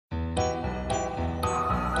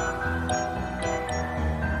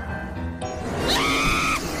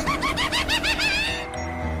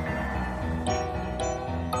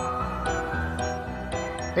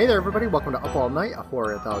Hey there, everybody. Welcome to Up All Night, a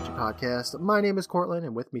horror anthology podcast. My name is Cortland,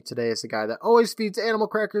 and with me today is the guy that always feeds animal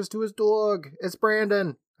crackers to his dog. It's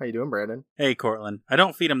Brandon. How you doing, Brandon? Hey, Cortland. I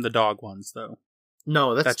don't feed him the dog ones, though.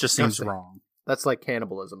 No, that just disgusting. seems wrong. That's like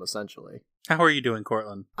cannibalism, essentially. How are you doing,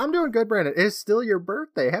 Cortland? I'm doing good, Brandon. It is still your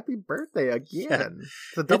birthday. Happy birthday again. Yeah.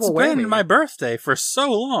 It's a double whammy. It's been my birthday for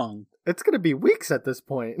so long. It's going to be weeks at this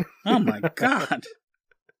point. Oh, my God.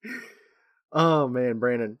 Oh, man,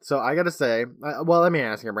 Brandon. So I got to say, well, let me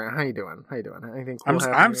ask you, Brandon, how you doing? Anything cool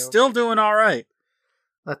I'm still doing all right.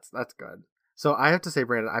 That's good. So I have to say,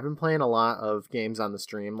 Brandon, I've been playing a lot of games on the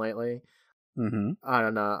stream lately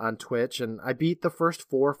on Twitch, and I beat the first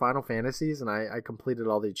 4 Final Fantasies, and I completed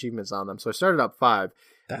all the achievements on them. So I started up 5.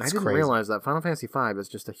 That's and I didn't realize that Final Fantasy 5 is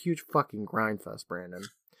just a huge fucking grind fest, Brandon.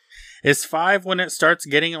 Is 5 when it starts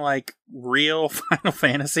getting, like, real Final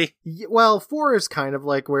Fantasy? Well, 4 is kind of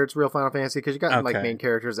like where it's real Final Fantasy, because you got like main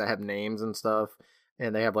characters that have names and stuff,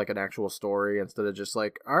 and they have like an actual story instead of just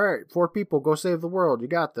like, all right, 4 people, go save the world, you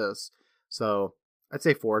got this. So I'd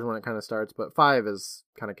say 4 is when it kind of starts, but 5 is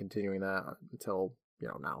kind of continuing that until,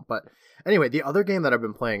 now. But anyway, the other game that I've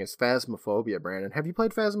been playing is Phasmophobia, Brandon. Have you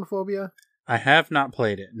played Phasmophobia? I have not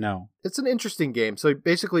played it, no. It's an interesting game. So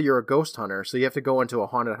basically you're a ghost hunter, so you have to go into a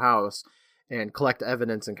haunted house and collect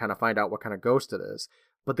evidence and kind of find out what kind of ghost it is.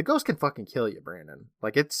 But the ghost can fucking kill you, Brandon.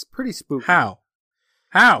 Like, it's pretty spooky. How?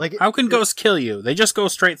 Like, how can ghosts kill you? They just go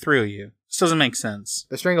straight through you. This doesn't make sense.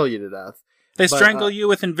 They strangle you to death. They strangle you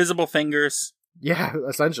with invisible fingers. Yeah,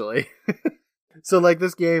 essentially. So, like,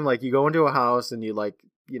 this game, like, you go into a house and you, like,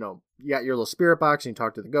 you got your little spirit box and you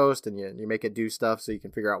talk to the ghost and you make it do stuff so you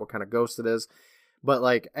can figure out what kind of ghost it is. But,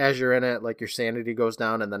 like, as you're in it, like, your sanity goes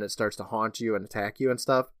down and then it starts to haunt you and attack you and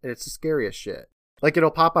stuff. And it's the scariest shit. Like,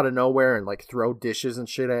 it'll pop out of nowhere and, like, throw dishes and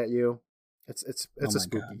shit at you. It's a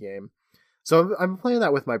spooky game. So I'm playing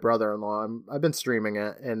that with my brother-in-law. I've been streaming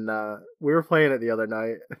it, and we were playing it the other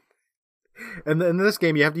night. And in this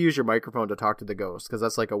game, you have to use your microphone to talk to the ghost, because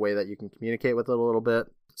that's like a way that you can communicate with it a little bit.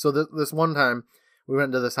 So this one time, we went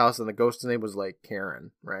into this house, and the ghost's name was like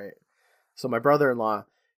Karen, right? So my brother-in-law,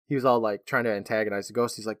 he was all like trying to antagonize the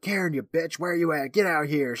ghost. He's like, "Karen, you bitch, where are you at? Get out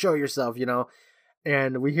here, show yourself,"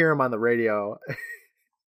 And we hear him on the radio.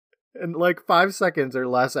 And like 5 seconds or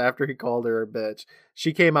less after he called her a bitch,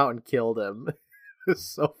 she came out and killed him. It's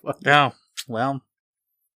so funny. Oh, well,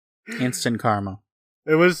 instant karma.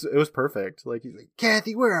 It was perfect. Like, he's like,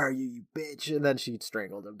 "Kathy, where are you, you bitch?" And then she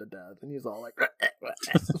strangled him to death. And he's all like,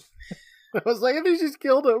 I was like, I think she's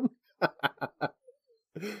killed him.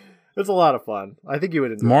 It's a lot of fun. I think you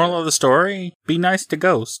would enjoy Moral of the story, be nice to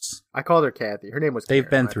ghosts. I called her Kathy. Her name was They've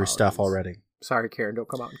Karen. been through stuff already. Sorry, Karen, don't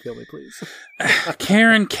come out and kill me, please.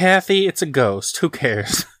 Karen, Kathy, it's a ghost. Who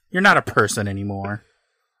cares? You're not a person anymore.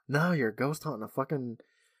 No, you're a ghost hunting a fucking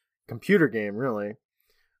computer game, really.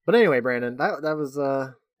 But anyway, Brandon, that was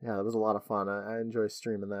that was a lot of fun. I enjoy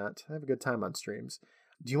streaming that. I have a good time on streams.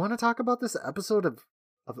 Do you want to talk about this episode of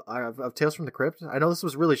Tales from the Crypt? I know this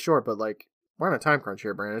was really short, but like, we're on a time crunch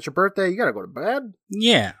here, Brandon. It's your birthday. You gotta go to bed.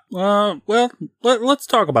 Yeah. Well, let's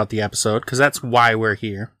talk about the episode, because that's why we're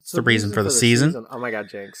here. It's the reason for the season. Oh my God,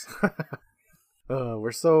 Jinx.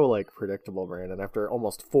 We're so like predictable, Brandon. After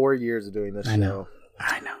almost 4 years of doing this show.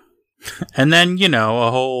 I know. And then,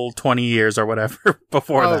 a whole 20 years or whatever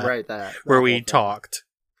before that. Oh, right, that where we talked.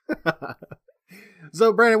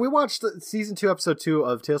 So, Brandon, we watched season 2, episode 2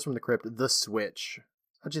 of Tales from the Crypt, The Switch.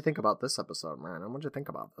 How'd you think about this episode, Brandon? What'd you think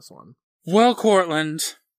about this one? Well, Cortland,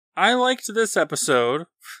 I liked this episode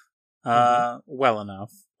well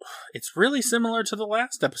enough. It's really similar to the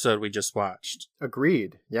last episode we just watched.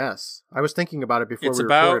 Agreed, yes. I was thinking about it before we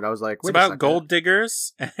recorded. I was like, wait a second. It's about gold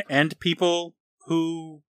diggers and people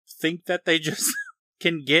who think that they just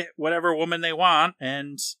can get whatever woman they want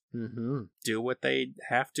and do what they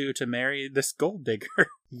have to marry this gold digger.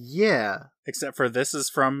 Yeah. Except for this is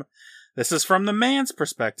from the man's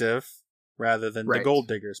perspective rather than the gold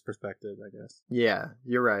digger's perspective, I guess. Yeah,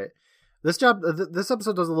 you're right. This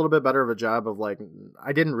episode does a little bit better of a job of, like,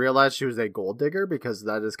 I didn't realize she was a gold digger, because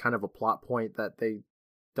that is kind of a plot point that they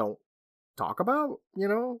don't talk about,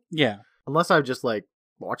 Yeah. Unless I've just, like,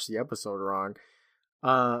 watched the episode wrong.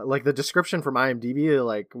 Like, the description from IMDb,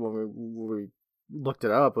 like, when we looked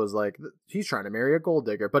it up, was like, he's trying to marry a gold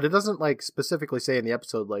digger. But it doesn't, like, specifically say in the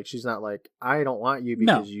episode, like, she's not like, I don't want you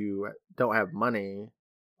because you don't have money.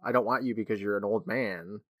 I don't want you because you're an old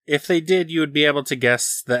man. If they did, you would be able to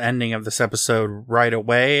guess the ending of this episode right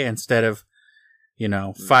away instead of,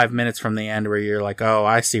 5 minutes from the end where you're like, oh,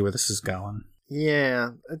 I see where this is going.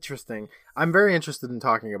 Yeah, interesting. I'm very interested in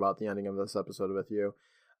talking about the ending of this episode with you.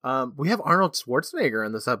 We have Arnold Schwarzenegger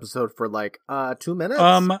in this episode for like 2 minutes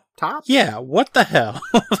tops. Yeah, what the hell?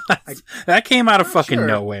 That came out of fucking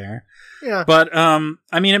nowhere. Yeah. But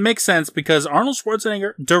I mean, it makes sense because Arnold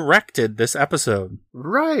Schwarzenegger directed this episode.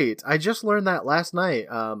 Right. I just learned that last night.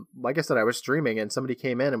 Like I said, I was streaming and somebody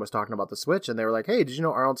came in and was talking about the Switch and they were like, "Hey, did you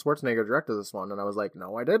know Arnold Schwarzenegger directed this one?" And I was like,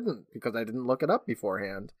 "No, I didn't, because I didn't look it up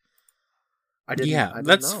beforehand." I didn't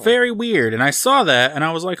that's know. very weird. And I saw that and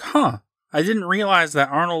I was like, "Huh." I didn't realize that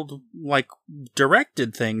Arnold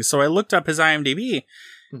directed things, so I looked up his IMDb,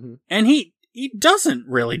 and he doesn't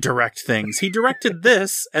really direct things. He directed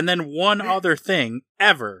this and then one other thing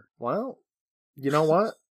ever. Well, you know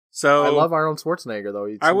what? So I love Arnold Schwarzenegger, though.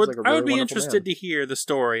 I would be interested to hear the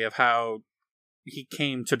story of how he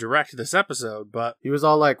came to direct this episode, but he was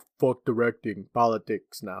all like, "Fuck directing,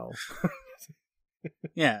 politics now."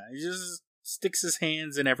 Yeah, he just sticks his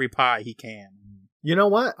hands in every pie he can. You know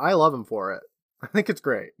what? I love him for it. I think it's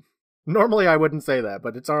great. Normally I wouldn't say that,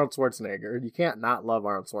 but it's Arnold Schwarzenegger. You can't not love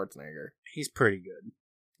Arnold Schwarzenegger. He's pretty good.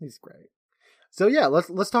 He's great. So yeah,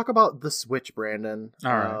 let's talk about the Switch, Brandon.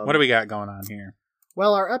 All right, what do we got going on here?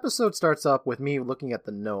 Well, our episode starts up with me looking at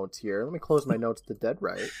the notes here. Let me close my notes to dead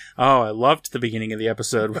right. Oh, I loved the beginning of the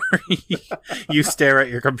episode where you stare at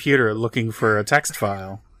your computer looking for a text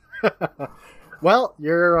file. Well,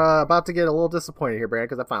 you're about to get a little disappointed here, Brandon,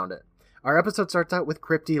 because I found it. Our episode starts out with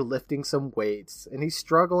Crypty lifting some weights, and he's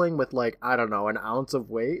struggling with, like, I don't know, an ounce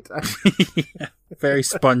of weight. Yeah, very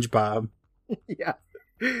SpongeBob. Yeah.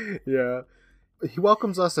 Yeah. He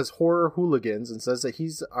welcomes us as horror hooligans and says that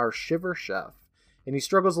he's our shiver chef. And he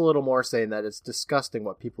struggles a little more, saying that it's disgusting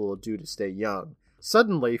what people will do to stay young.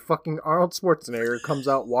 Suddenly, fucking Arnold Schwarzenegger comes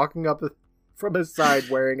out walking up from his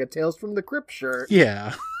side wearing a Tales from the Crypt shirt.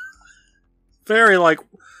 Yeah. Very like...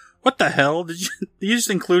 What the hell? Did you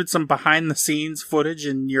just include some behind-the-scenes footage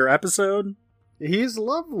in your episode? He's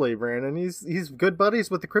lovely, Brandon. He's good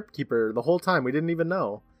buddies with the Crypt Keeper the whole time. We didn't even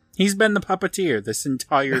know. He's been the puppeteer this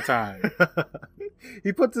entire time.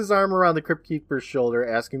 He puts his arm around the Crypt Keeper's shoulder,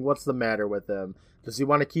 asking what's the matter with him. Does he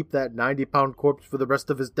want to keep that 90-pound corpse for the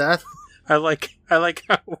rest of his death? I like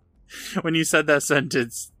how when you said that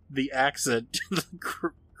sentence, the accent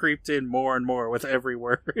creeped in more and more with every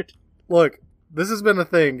word. Look. This has been a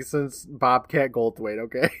thing since Bobcat Goldthwait,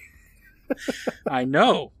 okay? I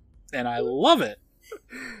know, and I love it.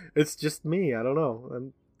 It's just me, I don't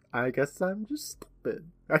know. I guess I'm just stupid.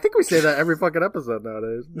 I think we say that every fucking episode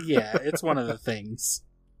nowadays. Yeah, it's one of the things.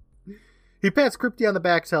 He pats Crypty on the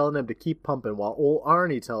back, telling him to keep pumping, while old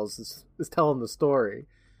Arnie is telling the story.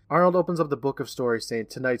 Arnold opens up the book of stories, saying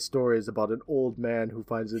tonight's story is about an old man who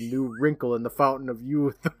finds a new wrinkle in the fountain of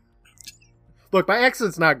youth. Look, my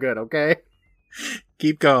accent's not good, okay?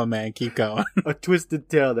 Keep going, man. Keep going. A twisted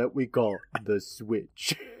tale that we call the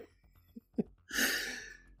Switch.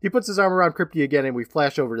 He puts his arm around Crypty again, and we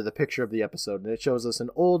flash over to the picture of the episode, and it shows us an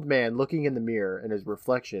old man looking in the mirror, and his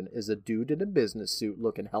reflection is a dude in a business suit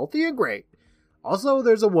looking healthy and great. Also,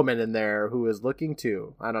 there's a woman in there who is looking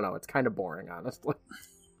too. I don't know. It's kind of boring, honestly.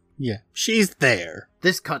 Yeah, she's there.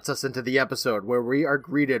 This cuts us into the episode where we are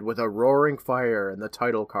greeted with a roaring fire and the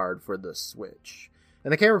title card for the Switch.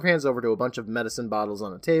 And the camera pans over to a bunch of medicine bottles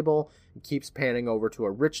on a table and keeps panning over to a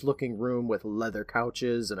rich-looking room with leather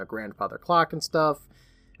couches and a grandfather clock and stuff.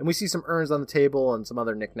 And we see some urns on the table and some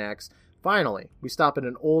other knickknacks. Finally, we stop at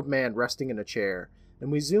an old man resting in a chair,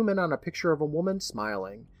 and we zoom in on a picture of a woman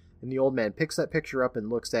smiling. And the old man picks that picture up and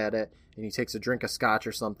looks at it, and he takes a drink of scotch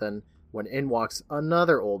or something, when in walks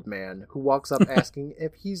another old man, who walks up asking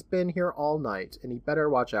if he's been here all night, and he better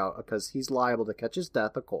watch out because he's liable to catch his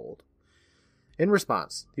death a cold. In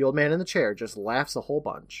response, the old man in the chair just laughs a whole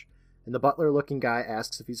bunch, and the butler-looking guy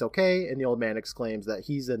asks if he's okay, and the old man exclaims that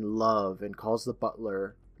he's in love and calls the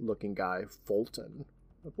butler-looking guy Fulton.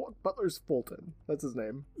 What? Butler's Fulton. That's his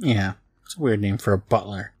name. Yeah, it's a weird name for a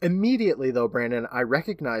butler. Immediately, though, Brandon, I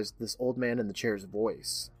recognized this old man in the chair's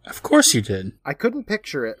voice. Of course you did. I couldn't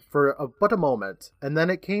picture it for but a moment, and then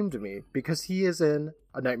it came to me, because he is in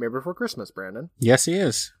A Nightmare Before Christmas, Brandon. Yes, he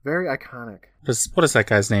is. Very iconic. What is that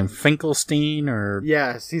guy's name? Finkelstein or...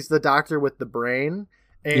 Yes, he's the doctor with the brain.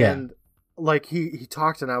 And, like, he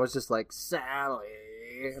talked and I was just like, Sally.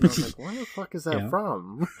 And I was like, where the fuck is that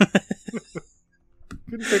from?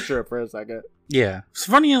 Couldn't picture it for a second. Yeah.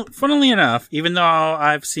 So funnily enough, even though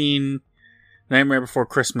I've seen Nightmare Before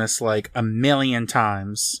Christmas like a million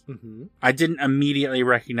times, I didn't immediately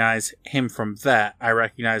recognize him from that. I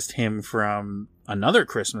recognized him from another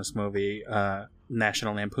Christmas movie,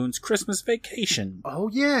 National Lampoon's Christmas Vacation. Oh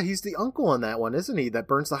yeah, he's the uncle in that one, isn't he? That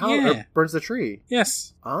burns the house, or burns the tree.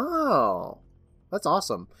 Yes. Oh, that's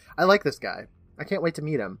awesome. I like this guy. I can't wait to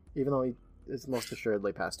meet him, even though he is most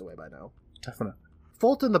assuredly passed away by now. Definitely.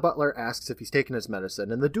 Fulton, the butler, asks if he's taken his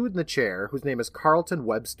medicine, and the dude in the chair, whose name is Carlton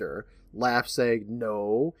Webster, laughs, saying,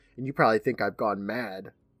 "No, and you probably think I've gone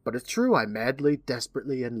mad. But it's true, I'm madly,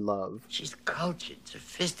 desperately in love." She's cultured,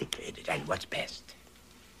 sophisticated, and what's best,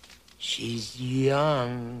 she's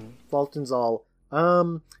young. Fulton's all,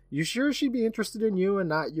 you sure she'd be interested in you and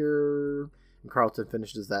not your... And Carlton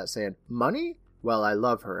finishes that saying, "Money? Well, I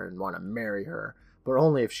love her and want to marry her, but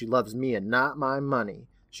only if she loves me and not my money.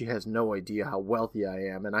 She has no idea how wealthy I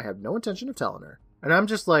am, and I have no intention of telling her." And I'm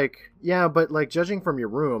just like, yeah, but like judging from your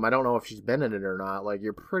room, I don't know if she's been in it or not. Like,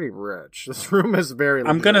 you're pretty rich. This room is very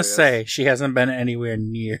luxurious. I'm going to say she hasn't been anywhere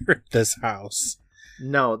near this house.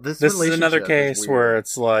 No, this is another case where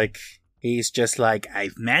it's like, he's just like,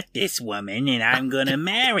 I've met this woman and I'm going to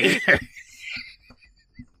marry her.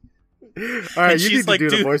 All right, you need to do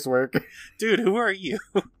the voice work. Dude, who are you?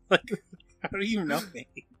 Like, how do you know me?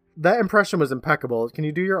 That impression was impeccable. Can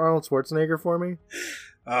you do your Arnold Schwarzenegger for me?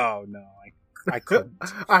 Oh, no, I couldn't.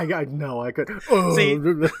 I know I could. Oh.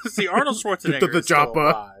 See, Arnold Schwarzenegger is still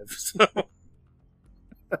alive. So.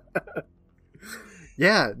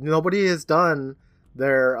 Yeah, nobody has done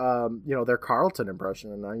their Carlton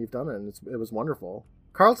impression, and now you've done it, and it was wonderful.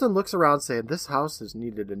 Carlton looks around saying, "This house has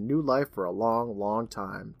needed a new life for a long, long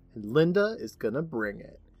time, and Linda is gonna bring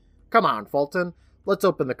it. Come on, Fulton. Let's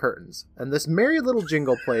open the curtains." And this merry little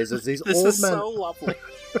jingle plays as these old men so lovely.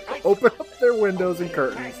 open up their windows and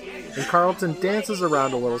curtains. And Carlton dances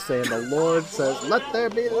around a little, saying, "The Lord says, let there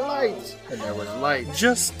be light." And there was light.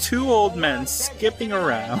 Just two old men skipping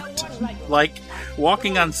around. Like,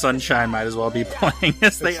 Walking on Sunshine might as well be playing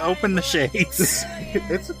as they open the shades.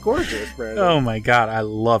 It's gorgeous, Brandon. Oh my god, I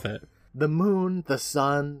love it. The moon, the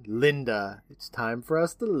sun, Linda. It's time for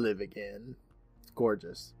us to live again. It's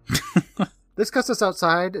gorgeous. This cuts us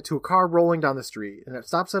outside to a car rolling down the street, and it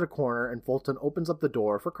stops at a corner, and Fulton opens up the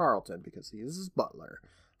door for Carlton because he is his butler.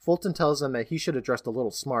 Fulton tells him that he should have dressed a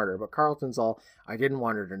little smarter, but Carlton's all, "I didn't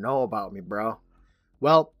want her to know about me, bro."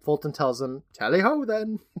 Well, Fulton tells him, "Tally-ho,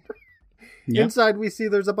 then." Yep. Inside, we see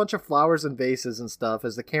there's a bunch of flowers and vases and stuff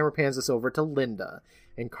as the camera pans us over to Linda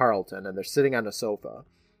and Carlton, and they're sitting on a sofa.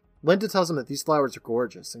 Linda tells him that these flowers are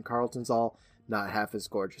gorgeous, and Carlton's all, "Not half as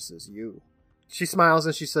gorgeous as you." She smiles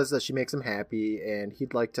and she says that she makes him happy, and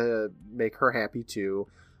he'd like to make her happy too.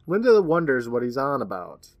 Linda wonders what he's on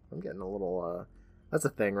about. I'm getting a little, that's a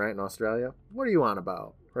thing, right, in Australia? What are you on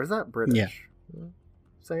about? Or is that British? Yeah.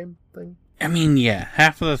 Same thing? I mean, yeah,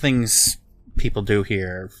 half of the things people do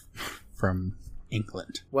here from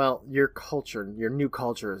England. Well, your culture, your new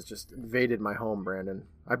culture has just invaded my home, Brandon.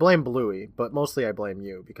 I blame Bluey, but mostly I blame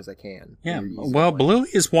you because I can. Yeah, well, Bluey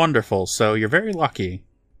is wonderful, so you're very lucky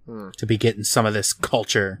to be getting some of this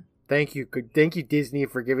culture. Thank you, Disney,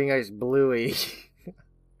 for giving us Bluey.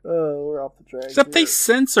 Oh, we're off the track. Except they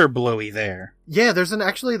censor Bluey there. Yeah, there's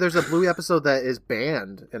a Bluey episode that is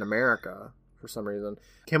banned in America for some reason.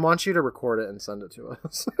 Kim wants you to record it and send it to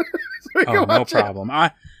us. Oh, no problem.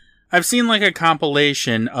 I've seen like a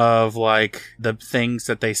compilation of like the things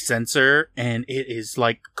that they censor, and it is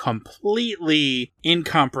like completely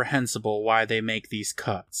incomprehensible why they make these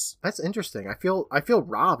cuts. That's interesting. I feel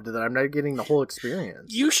robbed that I'm not getting the whole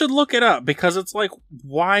experience. You should look it up because it's like,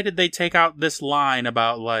 why did they take out this line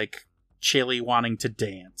about like Chili wanting to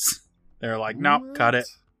dance? They're like, nope, cut it.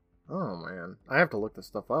 Oh man, I have to look this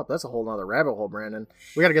stuff up. That's a whole nother rabbit hole, Brandon.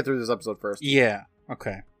 We got to get through this episode first. Yeah.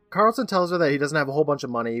 Okay. Carlton tells her that he doesn't have a whole bunch of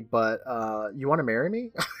money, but you want to marry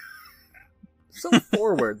me? So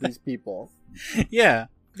forward, these people. Yeah.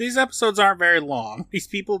 These episodes aren't very long. These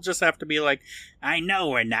people just have to be like, I know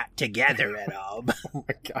we're not together at all. Oh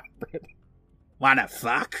my god, Brandon. Wanna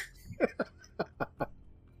fuck?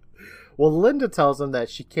 Well, Linda tells him that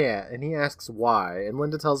she can't, and he asks why. And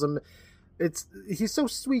Linda tells him he's so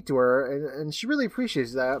sweet to her, and she really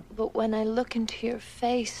appreciates that. But when I look into your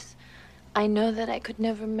face, I know that I could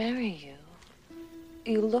never marry you.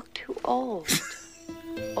 You look too old.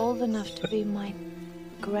 Old enough to be my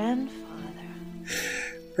grandfather.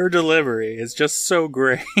 Her delivery is just so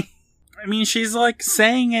great. I mean, she's like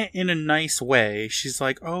saying it in a nice way. She's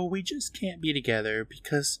like, oh, we just can't be together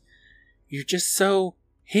because you're just so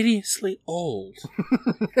hideously old.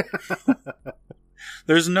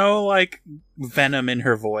 There's no like venom in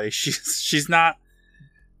her voice. She's not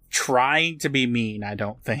trying to be mean, I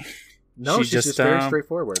don't think. No, she's just very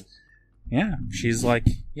straightforward. Yeah, she's like,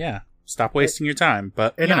 yeah, stop wasting your time.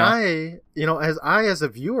 But and as a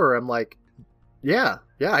viewer, I'm like, yeah,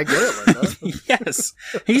 I get it, Linda. Yes,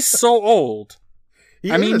 he's so old.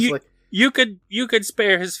 I mean, you could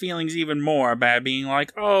spare his feelings even more by being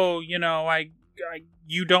like, oh, I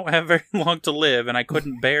you don't have very long to live, and I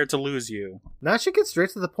couldn't bear to lose you. Now she gets straight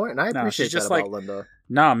to the point, and I appreciate she's just that about like, Linda.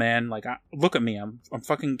 Nah, man, like, look at me, I'm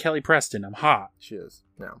fucking Kelly Preston, I'm hot. She is.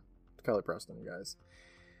 No. Kelly Preston, you guys.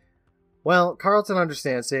 Well, Carlton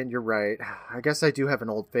understands, saying, you're right. I guess I do have an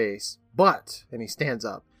old face. But, and he stands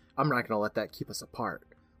up, I'm not going to let that keep us apart.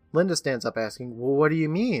 Linda stands up asking, well, what do you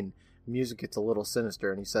mean? Music gets a little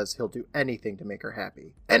sinister, and he says he'll do anything to make her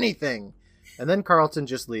happy. Anything! And then Carlton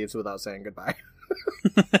just leaves without saying goodbye.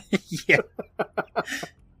 Yeah.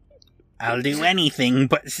 I'll do anything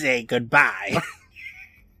but say goodbye.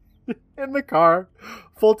 In the car,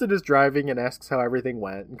 Fulton is driving and asks how everything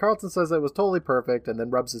went, and Carlton says it was totally perfect, and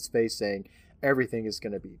then rubs his face saying, everything is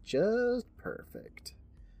going to be just perfect.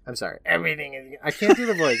 I'm sorry, everything is... I can't do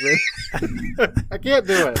the voice, right? I can't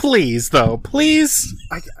do it. Please, though, please.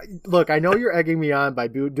 Look, I know you're egging me on by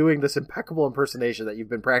doing this impeccable impersonation that you've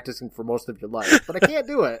been practicing for most of your life, but I can't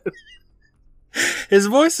do it. His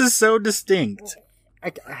voice is so distinct.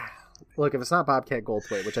 Look, if it's not Bobcat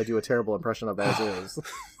Goldthwait, which I do a terrible impression of as is.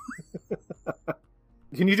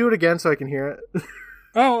 Can you do it again so I can hear it?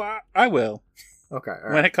 Oh, I will. Okay. All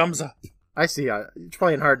right. When it comes up. I see. It's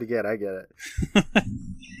playing hard to get. I get it.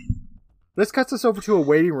 This cuts us over to a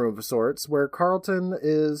waiting room of sorts where Carlton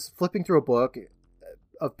is flipping through a book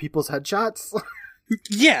of people's headshots.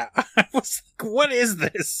 Yeah. I was like, what is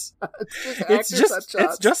this?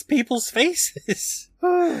 It's just people's faces.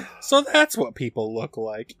 So that's what people look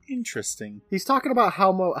like. Interesting. He's talking about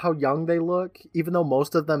how young they look, even though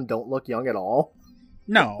most of them don't look young at all.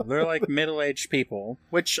 No, they're like middle-aged people,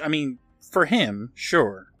 which, I mean, for him,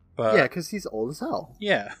 sure. But yeah, because he's old as hell.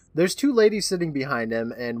 Yeah. There's two ladies sitting behind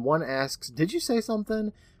him, and one asks, did you say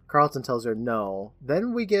something? Carlton tells her no.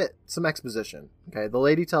 Then we get some exposition. Okay, the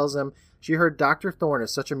lady tells him she heard Dr. Thorne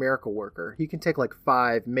is such a miracle worker. He can take like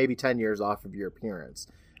 5, maybe 10 years off of your appearance.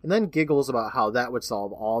 And then giggles about how that would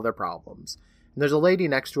solve all their problems. And there's a lady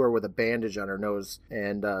next to her with a bandage on her nose,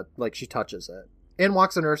 and like she touches it. In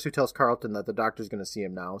walks a nurse who tells Carlton that the doctor's going to see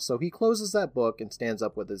him now, so he closes that book and stands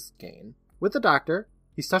up with his cane. With the doctor,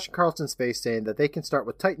 he's touching Carlton's face, saying that they can start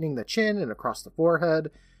with tightening the chin and across the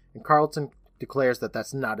forehead, and Carlton declares that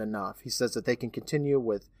that's not enough. He says that they can continue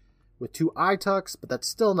with 2 eye tucks, but that's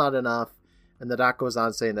still not enough, and the doc goes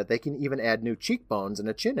on saying that they can even add new cheekbones and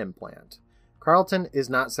a chin implant. Carlton is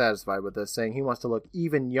not satisfied with this, saying he wants to look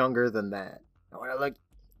even younger than that.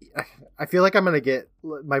 I feel like I'm going to get...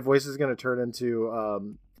 My voice is going to turn into,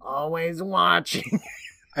 always watching.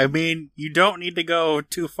 I mean, you don't need to go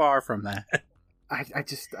too far from that. I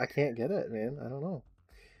can't get it, man. I don't know.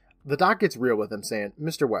 The doc gets real with him, saying,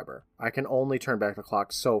 Mr. Weber, I can only turn back the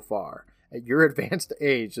clock so far. At your advanced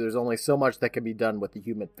age, there's only so much that can be done with the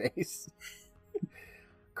human face.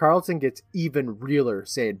 Carlton gets even realer,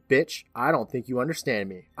 saying, bitch, I don't think you understand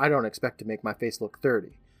me. I don't expect to make my face look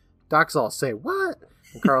 30. Doc's all say, what?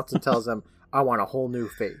 And Carlton tells him, I want a whole new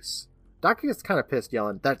face. Doc gets kind of pissed,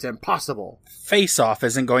 yelling, that's impossible. Face Off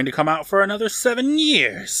isn't going to come out for another 7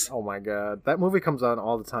 years. Oh my god. That movie comes on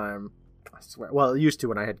all the time. I swear. Well, it used to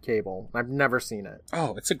when I had cable. I've never seen it.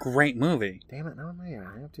 Oh, it's a great movie. Damn it, no, man,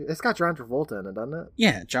 I have to. It's got John Travolta in it, doesn't it?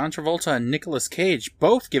 Yeah, John Travolta and Nicolas Cage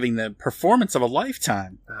both giving the performance of a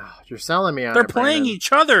lifetime. Oh, you're selling me on They're it, playing Brandon.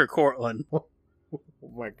 each other, Cortland. Oh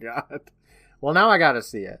my god. Well, now I gotta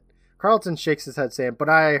see it. Carlton shakes his head, saying, but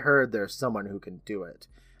I heard there's someone who can do it.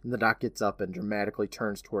 And the doc gets up and dramatically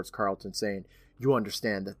turns towards Carlton, saying, you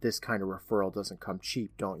understand that this kind of referral doesn't come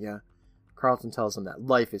cheap, don't you? Carlton tells him that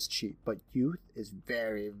life is cheap, but youth is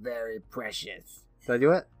very, very precious. Did I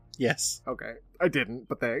do it? Yes. Okay. I didn't,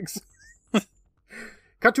 but thanks.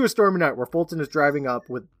 Cut to a stormy night where Fulton is driving up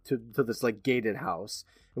to this like gated house.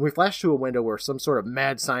 And we flash to a window where some sort of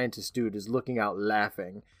mad scientist dude is looking out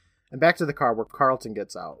laughing. And back to the car where Carlton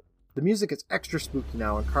gets out. The music is extra spooky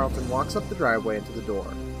now, and Carlton walks up the driveway into the door.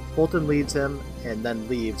 Fulton leads him, and then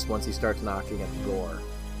leaves once he starts knocking at the door.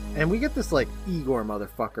 And we get this, like, Igor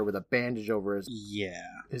motherfucker with a bandage over his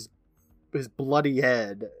bloody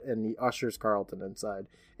head, and he ushers Carlton inside.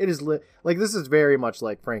 It is this is very much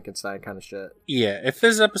like Frankenstein kind of shit. Yeah, if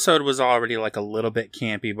this episode was already, like, a little bit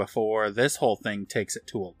campy before, this whole thing takes it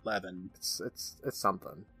to 11. It's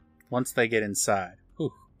something. Once they get inside.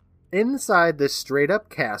 Whew. Inside this straight-up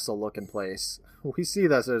castle-looking place, we see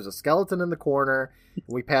that there's a skeleton in the corner.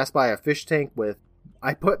 We pass by a fish tank with,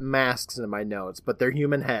 I put masks in my notes, but they're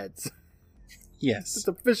human heads. Yes. It's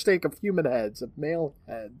a fish tank of human heads, of male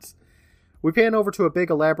heads. We pan over to a big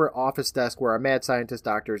elaborate office desk where a mad scientist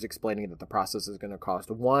doctor is explaining that the process is going to cost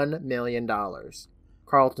 $1 million.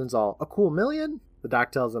 Carlton's all, a cool million? The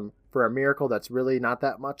doc tells him, for a miracle that's really not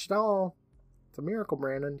that much at all. It's a miracle,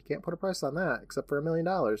 Brandon. You can't put a price on that, except for $1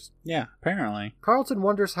 million. Yeah, apparently. Carlton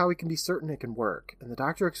wonders how he can be certain it can work, and the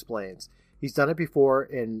doctor explains he's done it before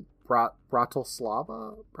in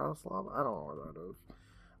Bratislava? I don't know what that is.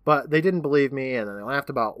 But they didn't believe me, and then they laughed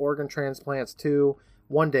about organ transplants, too.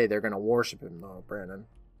 One day they're going to worship him, though, Brandon,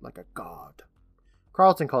 like a god.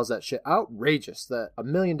 Carlton calls that shit outrageous, that $1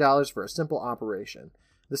 million for a simple operation.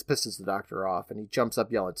 This pisses the doctor off, and he jumps up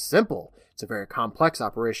yelling, "Simple! It's a very complex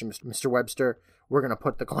operation, Mr. Webster. We're going to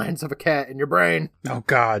put the glands of a cat in your brain." Oh,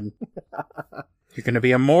 God. You're going to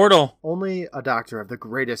be immortal. Only a doctor of the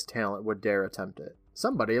greatest talent would dare attempt it.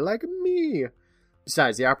 Somebody like me.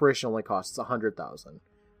 Besides, the operation only costs $100,000.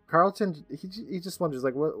 Carlton, he just wonders,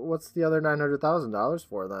 like, what's the other $900,000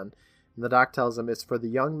 for, then? And the doc tells him it's for the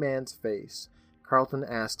young man's face. Carlton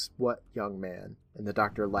asks, "What young man?" And the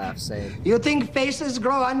doctor laughs, saying, You think faces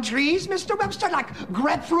grow on trees, Mr. Webster, like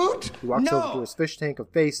grapefruit? He walks over to his fish tank of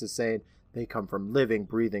faces, saying they come from living,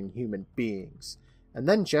 breathing human beings. And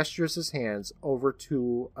then gestures his hands over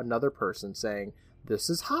to another person, saying, "This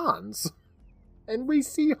is Hans." And we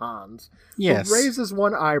see Hans, Yes. who raises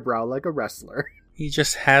one eyebrow like a wrestler. He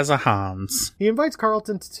just has a Hans. He invites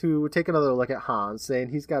Carlton to take another look at Hans, saying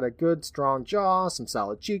he's got a good, strong jaw, some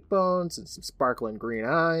solid cheekbones, and some sparkling green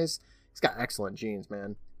eyes. He's got excellent genes,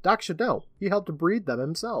 man. Doc should know. He helped to breed them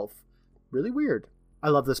himself. Really weird. I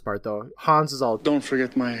love this part, though. Hans is all, Don't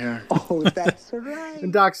forget my hair. Oh, that's right.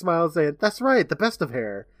 and Doc smiles, saying, "That's right, the best of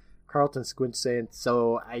hair." Carlton squints, saying,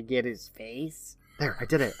 "So I get his face?" There, I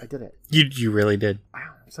did it. You really did.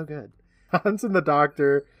 Wow, so good. Hans and the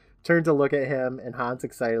doctor turn to look at him, and Hans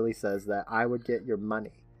excitedly says that I would get your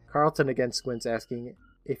money. Carlton again squints, asking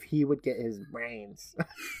if he would get his brains.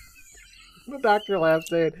 The doctor laughs,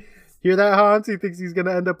 saying, "Hear that, Hans? He thinks he's going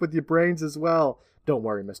to end up with your brains as well. Don't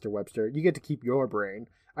worry, Mr. Webster. You get to keep your brain.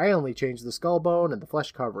 I only changed the skull bone and the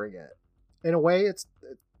flesh covering it." In a way, it's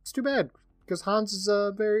too bad, because Hans is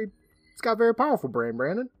he's got a very powerful brain,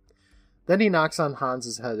 Brandon. Then he knocks on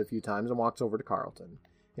Hans's head a few times and walks over to Carlton.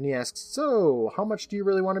 And he asks, "So, how much do you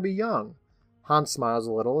really want to be young?" Hans smiles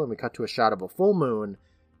a little, and we cut to a shot of a full moon,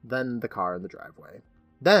 then the car in the driveway.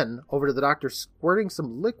 Then, over to the doctor squirting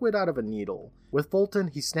some liquid out of a needle. With Fulton,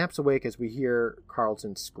 he snaps awake as we hear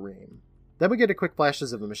Carlton scream. Then we get a quick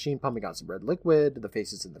flashes of the machine pumping out some red liquid, the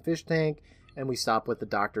faces in the fish tank, and we stop with the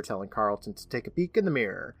doctor telling Carlton to take a peek in the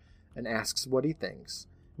mirror, and asks what he thinks.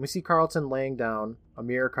 And we see Carlton laying down, a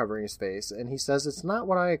mirror covering his face, and he says it's not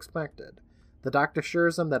what I expected. The doctor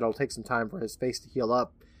assures him that it'll take some time for his face to heal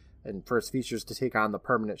up, and for his features to take on the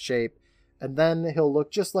permanent shape, and then he'll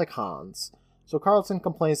look just like Hans. So Carlton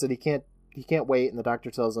complains that he can't wait, and the doctor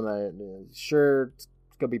tells him that sure, he's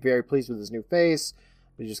going to be very pleased with his new face,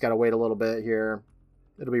 but you just got to wait a little bit here.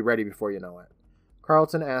 It'll be ready before you know it.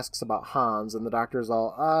 Carlton asks about Hans, and the doctor's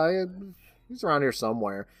all, he's around here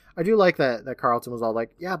somewhere. I do like that Carlton was all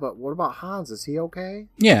like, "Yeah, but what about Hans? Is he okay?"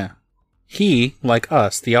 Yeah. He, like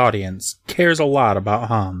us, the audience, cares a lot about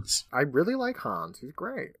Hans. I really like Hans. He's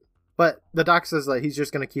great. But the doc says that he's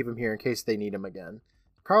just going to keep him here in case they need him again.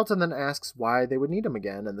 Carlton then asks why they would need him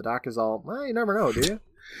again, and the doc is all, "Well, you never know, do you?"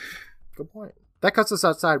 Good point. That cuts us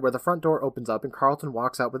outside where the front door opens up and Carlton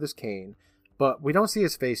walks out with his cane, but we don't see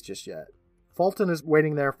his face just yet. Fulton is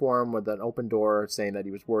waiting there for him with an open door, saying that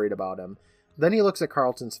he was worried about him. Then he looks at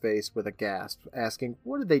Carlton's face with a gasp, asking,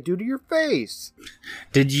 "What did they do to your face?"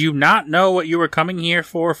 Did you not know what you were coming here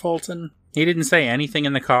for, Fulton? He didn't say anything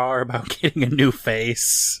in the car about getting a new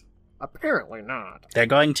face. Apparently not. They're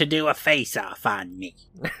going to do a face-off on me.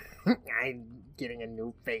 I'm getting a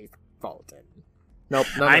new face, Fulton. Nope,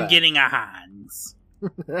 none of I'm that. getting a Hans.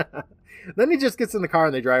 Then he just gets in the car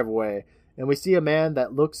and they drive away, and we see a man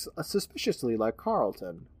that looks suspiciously like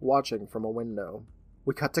Carlton, watching from a window.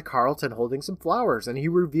 We cut to Carlton holding some flowers, and he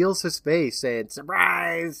reveals his face, saying,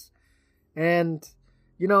 "Surprise!" And,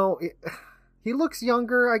 he looks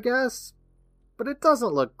younger, I guess, but it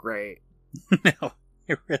doesn't look great. No,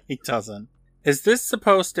 it really doesn't. Is this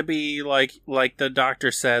supposed to be like the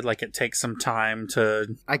doctor said, like it takes some time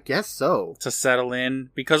to... I guess so. ...to settle in?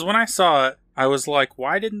 Because when I saw it, I was like,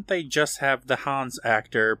 why didn't they just have the Hans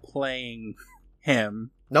actor playing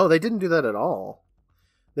him? No, they didn't do that at all.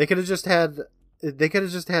 They could have just had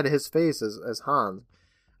his face as Hans.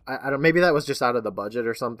 I don't. Maybe that was just out of the budget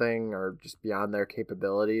or something, or just beyond their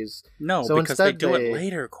capabilities. No, so because they do it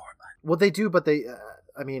later, Corbin. Well, they do, but they.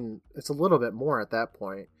 It's a little bit more at that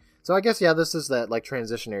point. So I guess this is that like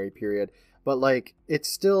transitionary period, but like it's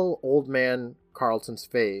still old man Carlton's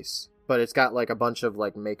face, but it's got like a bunch of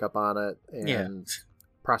like makeup on it and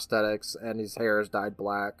prosthetics, and his hair is dyed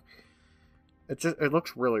black. It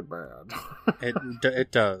looks really bad.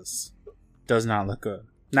 It does not look good.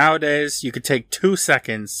 Nowadays, you could take 2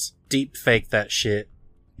 seconds, deep fake that shit,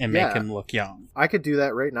 and make him look young. I could do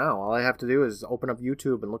that right now. All I have to do is open up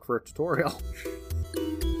YouTube and look for a tutorial.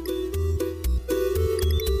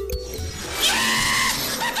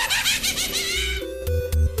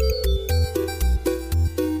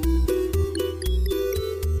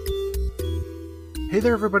 Hey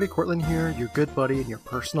there everybody, Cortland here, your good buddy and your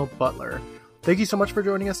personal butler. Thank you so much for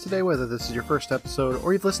joining us today, whether this is your first episode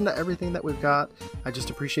or you've listened to everything that we've got. I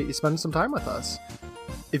just appreciate you spending some time with us.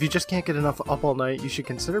 If you just can't get enough Up All Night, you should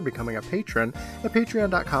consider becoming a patron at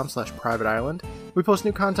patreon.com/privateisland. We post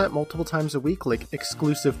new content multiple times a week, like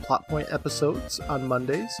exclusive plot point episodes on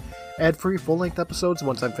Mondays, ad-free full-length episodes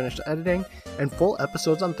once I'm finished editing, and full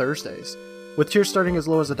episodes on Thursdays. With tiers starting as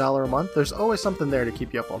low as $1 a month, there's always something there to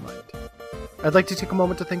keep you up all night. I'd like to take a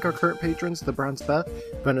moment to thank our current patrons, the Bronze Beth,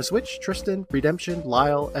 Venice Witch, Tristan, Redemption,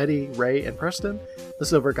 Lyle, Eddie, Ray, and Preston, the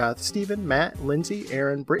Silver Goth, Steven, Matt, Lindsay,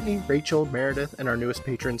 Aaron, Brittany, Rachel, Meredith, and our newest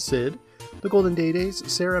patron, Sid, the Golden Day Days,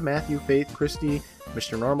 Sarah, Matthew, Faith, Christy,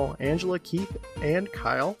 Mr. Normal, Angela, Keith, and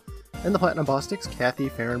Kyle, and the Platinum Bostics, Kathy,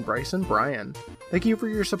 Farron, Bryce, and Brian. Thank you for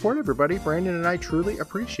your support, everybody. Brandon and I truly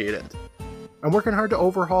appreciate it. I'm working hard to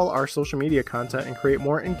overhaul our social media content and create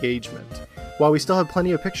more engagement. While we still have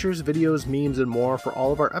plenty of pictures, videos, memes, and more for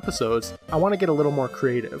all of our episodes, I want to get a little more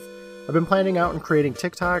creative. I've been planning out and creating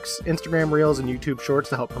TikToks, Instagram Reels, and YouTube Shorts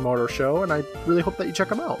to help promote our show, and I really hope that you check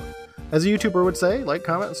them out. As a YouTuber would say, like,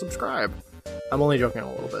 comment, and subscribe. I'm only joking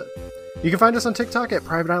a little bit. You can find us on TikTok at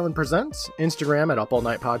Private Island Presents, Instagram at Up All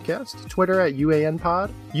Night Podcast, Twitter at UAN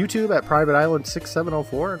Pod, YouTube at Private Island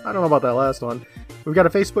 6704. I don't know about that last one. We've got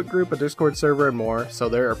a Facebook group, a Discord server, and more, so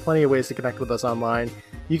there are plenty of ways to connect with us online.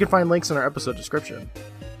 You can find links in our episode description.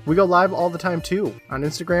 We go live all the time too. On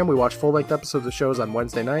Instagram, we watch full-length episodes of shows on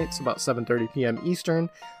Wednesday nights, about 7:30 p.m.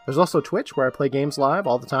 Eastern. There's also Twitch, where I play games live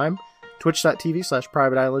all the time,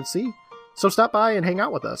 twitch.tv/privateislandc. So stop by and hang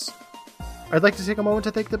out with us. I'd like to take a moment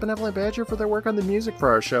to thank the Benevolent Badger for their work on the music for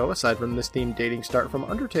our show, aside from this theme dating start from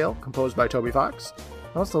Undertale, composed by Toby Fox.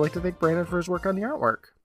 I'd also like to thank Brandon for his work on the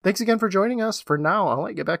artwork. Thanks again for joining us. For now, I'll let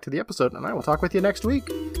you get back to the episode, and I will talk with you next week.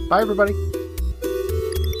 Bye, everybody.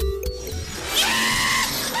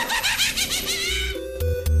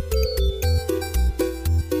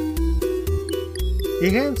 He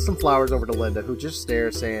hands some flowers over to Linda, who just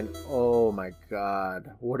stares, saying, "Oh my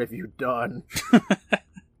god, what have you done?"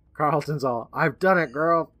 Carlton's all, "I've done it,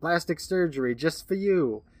 girl. Plastic surgery, just for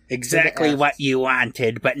you." Exactly what you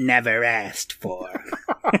wanted, but never asked for.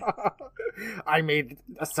 I made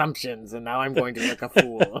assumptions, and now I'm going to look a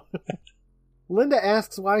fool. Linda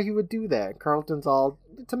asks why he would do that. Carlton's all,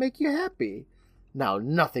 "To make you happy." Now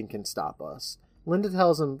nothing can stop us. Linda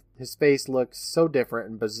tells him his face looks so different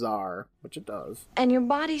and bizarre, which it does. And your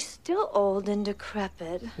body's still old and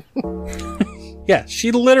decrepit. Yeah,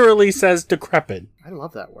 she literally says decrepit. I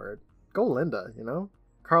love that word. Go Linda, you know?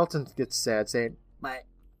 Carlton gets sad, saying, "But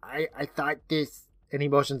I thought this," and he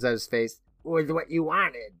motions at his face, "was what you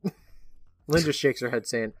wanted." Linda shakes her head,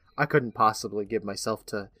 saying, "I couldn't possibly give myself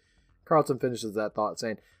to..." Carlton finishes that thought,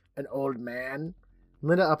 saying, "An old man?"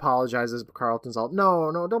 Linda apologizes, but Carlton's all,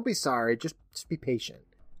 No, don't be sorry. Just be patient."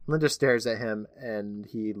 Linda stares at him, and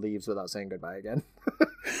he leaves without saying goodbye again.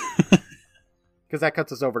 Because that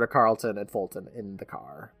cuts us over to Carlton and Fulton in the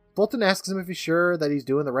car. Fulton asks him if he's sure that he's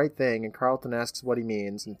doing the right thing, and Carlton asks what he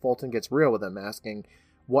means, and Fulton gets real with him, asking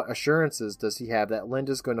what assurances does he have that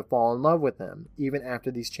Linda's going to fall in love with him, even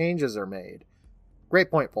after these changes are made.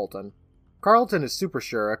 Great point, Fulton. Carlton is super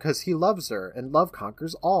sure because he loves her, and love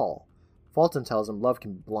conquers all. Fulton tells him love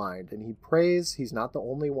can be blind, and he prays he's not the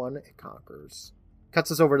only one it conquers.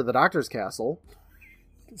 Cuts us over to the doctor's castle.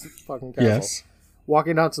 It's a fucking castle. Yes.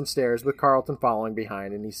 Walking down some stairs with Carlton following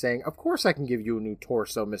behind, and he's saying, "Of course I can give you a new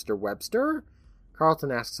torso, Mr. Webster."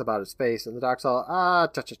 Carlton asks about his face, and the doc's all,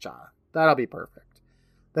 cha-cha-cha. That'll be perfect.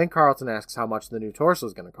 Then Carlton asks how much the new torso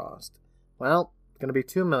is going to cost. Well, it's going to be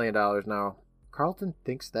 $2 million now. Carlton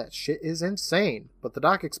thinks that shit is insane, but the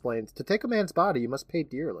doc explains, to take a man's body, you must pay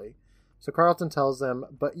dearly. So Carlton tells them,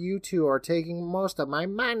 "But you two are taking most of my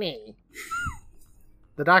money."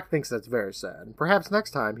 The doc thinks that's very sad. Perhaps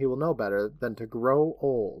next time he will know better than to grow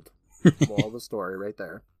old. Moral of the story right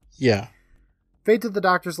there. Yeah. Fade to the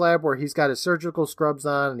doctor's lab where he's got his surgical scrubs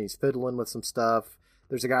on and he's fiddling with some stuff.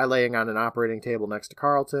 There's a guy laying on an operating table next to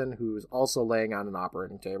Carlton who's also laying on an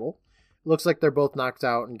operating table. It looks like they're both knocked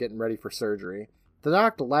out and getting ready for surgery. The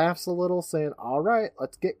doc laughs a little, saying, "All right,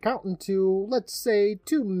 let's get counting to, let's say,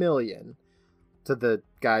 2 million. To the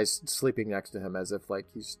guys sleeping next to him as if like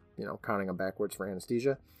he's, counting them backwards for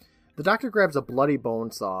anesthesia. The doctor grabs a bloody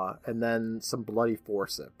bone saw and then some bloody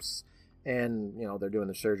forceps. and, they're doing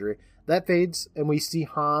the surgery. That fades, and we see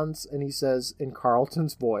Hans, and he says in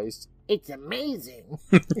Carlton's voice, "It's amazing."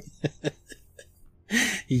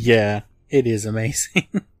 Yeah, it is amazing.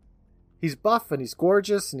 He's buff, and he's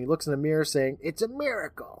gorgeous, and he looks in the mirror saying, "It's a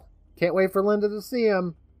miracle." Can't wait for Linda to see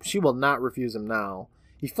him. She will not refuse him now.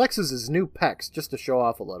 He flexes his new pecs just to show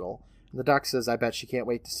off a little. And the doc says, "I bet she can't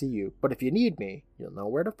wait to see you. But if you need me, you'll know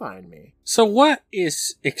where to find me." So what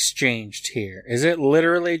is exchanged here? Is it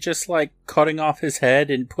literally just like cutting off his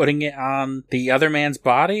head and putting it on the other man's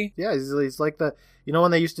body? Yeah, he's like the...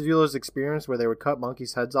 when they used to do those experiments where they would cut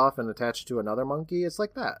monkeys' heads off and attach it to another monkey? It's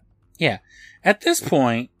like that. Yeah. At this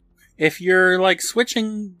point, if you're like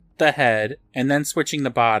switching the head and then switching the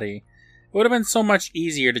body, it would have been so much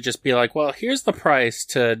easier to just be like, well, here's the price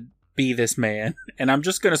to be this man, and I'm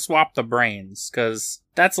just going to swap the brains, because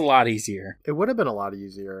that's a lot easier. It would have been a lot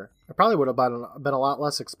easier. It probably would have been a lot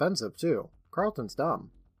less expensive, too. Carlton's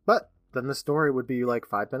dumb. But then the story would be like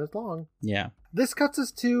 5 minutes long. Yeah. This cuts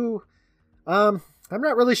us to... I'm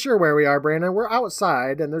not really sure where we are, Brandon. We're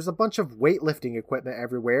outside, and there's a bunch of weightlifting equipment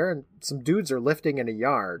everywhere, and some dudes are lifting in a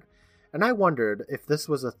yard. And I wondered if this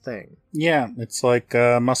was a thing. Yeah, it's like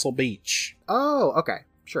Muscle Beach. Oh, okay.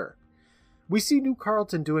 Sure. We see new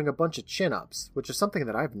Carlton doing a bunch of chin-ups, which is something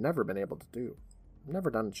that I've never been able to do. I've never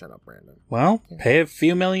done a chin-up, Brandon. Well, pay a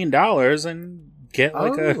few $1 million and get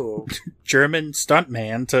like a German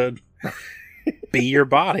stuntman to be your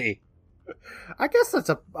body. I guess that's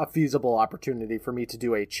a feasible opportunity for me to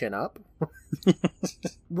do a chin-up.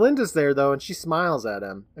 Linda's there, though, and she smiles at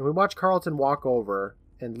him. And we watch Carlton walk over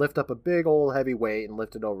and lift up a big old heavy weight and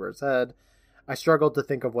lift it over his head. I struggled to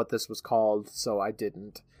think of what this was called, so I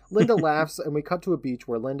didn't. Linda laughs, and we cut to a beach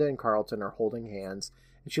where Linda and Carlton are holding hands,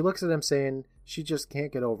 and she looks at him saying she just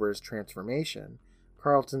can't get over his transformation.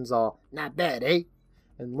 Carlton's all, "Not bad, eh?"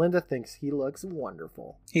 And Linda thinks he looks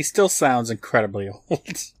wonderful. He still sounds incredibly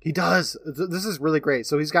old. He does. This is really great.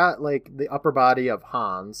 So he's got, like, the upper body of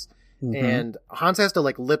Hans, and Hans has to,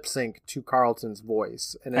 like, lip sync to Carlton's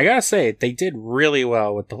voice. And I gotta say, they did really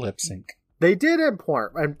well with the lip sync. They did in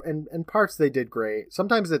part, and in parts they did great.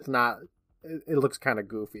 Sometimes it's not, it looks kind of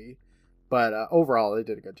goofy, but overall they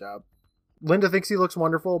did a good job. Linda thinks he looks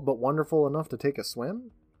wonderful, but wonderful enough to take a swim?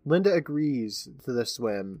 Linda agrees to the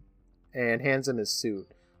swim and hands him his suit.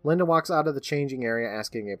 Linda walks out of the changing area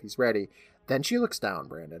asking if he's ready. Then she looks down,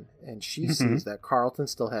 Brandon, and she sees that Carlton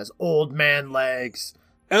still has old man legs.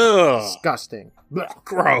 Ugh. Disgusting.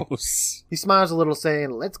 Gross. He smiles a little,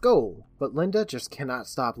 saying, "Let's go." But Linda just cannot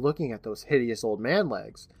stop looking at those hideous old man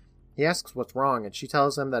legs. He asks what's wrong, and she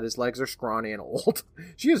tells him that his legs are scrawny and old.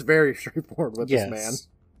 She is very straightforward with this man.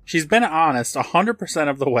 She's been honest 100%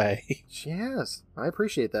 of the way. She has. I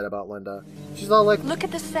appreciate that about Linda. She's all like, Look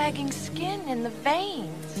at the sagging skin and the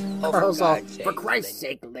veins. Carl's all, For Christ's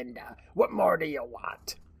sake, Linda, what more do you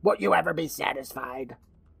want? Won't you ever be satisfied?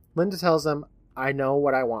 Linda tells him, "I know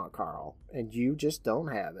what I want, Carl, and you just don't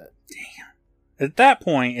have it." Damn. At that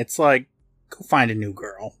point, it's like, go find a new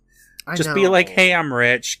girl. Just be like, "Hey, I'm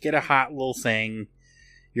rich. Get a hot little thing.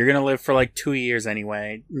 You're going to live for like 2 years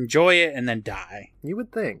anyway. Enjoy it and then die." You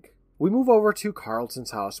would think. We move over to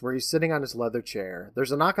Carlton's house where he's sitting on his leather chair.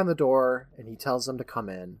 There's a knock on the door, and he tells them to come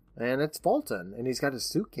in. And it's Fulton, and he's got his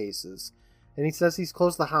suitcases. And he says he's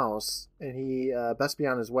closed the house, and he best be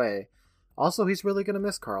on his way. Also, he's really going to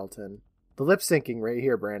miss Carlton. The lip syncing right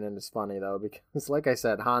here, Brandon, is funny, though, because, like I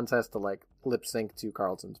said, Hans has to, like, lip sync to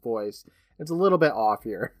Carlton's voice. It's a little bit off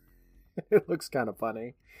here. It looks kind of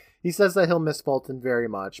funny. He says that he'll miss Fulton very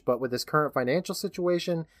much, but with his current financial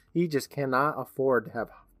situation, he just cannot afford to have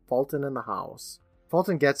Fulton in the house.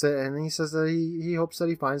 Fulton gets it, and he says that he hopes that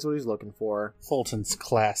he finds what he's looking for. Fulton's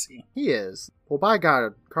classy. He is. Well, by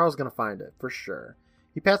God, Carl's going to find it, for sure.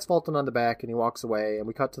 He pats Fulton on the back, and he walks away, and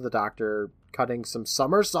we cut to the doctor cutting some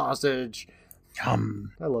summer sausage.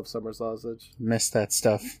 Yum. I love summer sausage. Miss that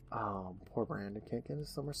stuff. Oh, poor Brandon can't get his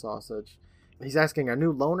summer sausage. He's asking a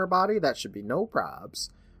new loaner body? That should be no probs.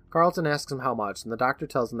 Carlton asks him how much, and the doctor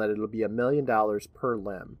tells him that it'll be $1 million per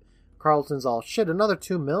limb. Carlton's all, "Shit, another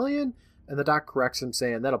 $2 million?" And the doc corrects him,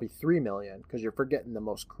 saying that'll be $3 million, because you're forgetting the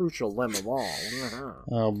most crucial limb of all.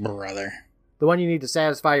 Oh, brother. The one you need to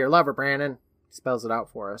satisfy your lover, Brandon. He spells it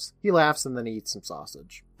out for us. He laughs, and then he eats some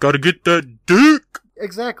sausage. Gotta get that dick!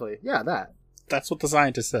 Exactly. Yeah, that. That's what the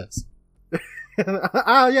scientist says.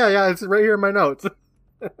 Yeah, it's right here in my notes.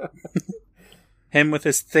 Him with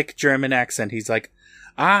his thick German accent, he's like,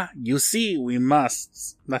 you see, we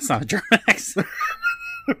must. That's not a German accent.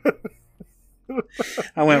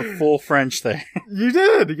 I went full French there. You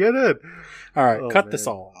did. All right, cut this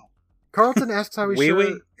all out. Carlton asks how he's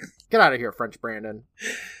sure... Get out of here, French Brandon.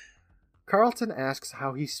 Carlton asks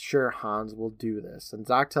how he's sure Hans will do this, and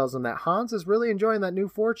Doc tells him that Hans is really enjoying that new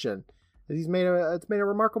fortune. That it's made a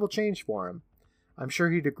remarkable change for him. I'm sure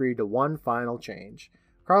he'd agree to one final change.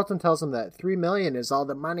 Carlton tells him that $3 million is all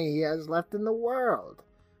the money he has left in the world.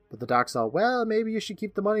 But the Doc's all, well, maybe you should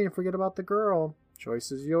keep the money and forget about the girl.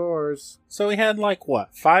 Choice is yours. So he had like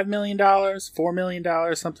what, $5 million, $4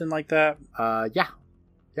 million, something like that. Yeah,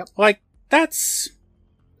 yep. Like that's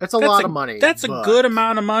a lot of money. That's a good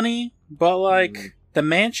amount of money, but like the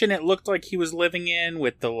mansion it looked like he was living in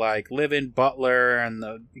with the like live-in butler and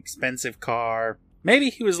the expensive car. Maybe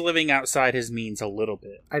he was living outside his means a little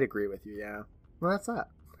bit. I'd agree with you, yeah. Well, that's that.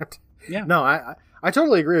 Yeah. No, I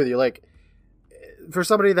totally agree with you. Like, for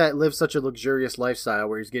somebody that lives such a luxurious lifestyle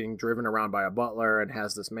where he's getting driven around by a butler and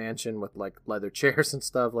has this mansion with like leather chairs and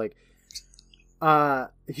stuff, like,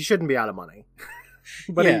 he shouldn't be out of money.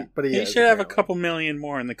 But yeah, he should have a couple million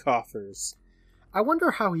more in the coffers. I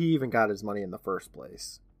wonder how he even got his money in the first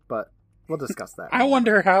place, but we'll discuss that. I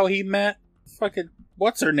wonder how he met fucking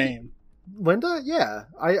what's her name? Linda? Yeah.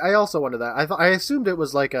 I also wonder that. I assumed it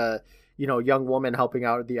was like a, young woman helping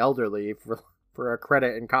out the elderly for a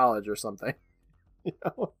credit in college or something.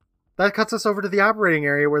 That cuts us over to the operating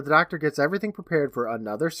area where the doctor gets everything prepared for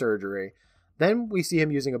another surgery. Then we see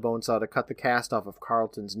him using a bone saw to cut the cast off of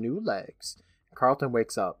Carlton's new legs. Carlton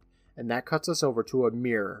wakes up, and that cuts us over to a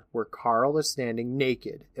mirror where Carl is standing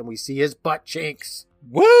naked, and we see his butt cheeks.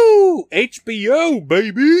 Woo! HBO,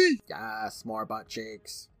 baby! Yes, more butt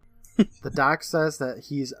cheeks. The doc says that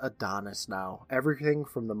he's Adonis now. Everything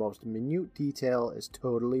from the most minute detail is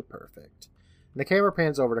totally perfect. And the camera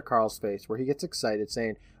pans over to Carl's face where he gets excited,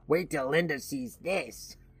 saying, Wait till Linda sees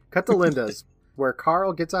this. Cut to Linda's, where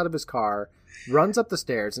Carl gets out of his car, runs up the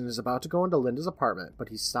stairs, and is about to go into Linda's apartment, but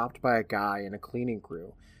he's stopped by a guy and a cleaning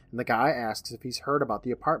crew. And the guy asks if he's heard about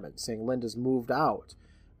the apartment, saying Linda's moved out.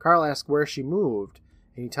 Carl asks where she moved,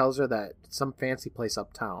 and he tells her that it's some fancy place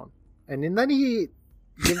uptown. And then he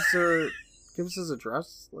gives his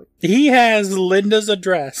address. He has Linda's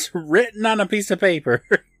address written on a piece of paper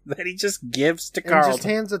that he just gives to Carl. And just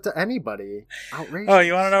hands it to anybody. Outrageous. Oh,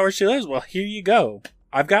 you want to know where she lives? Well, here you go.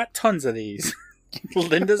 I've got tons of these.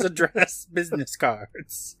 Linda's address business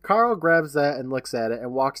cards. Carl grabs that and looks at it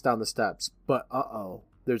and walks down the steps. But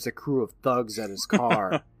there's a crew of thugs at his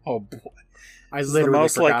car. Oh boy. I literally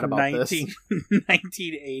forgot about this.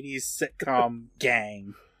 1980s sitcom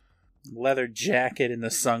gang. Leather jacket and the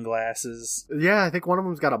sunglasses. Yeah, I think one of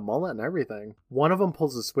them's got a mullet and everything. One of them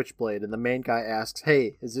pulls a switchblade, and the main guy asks,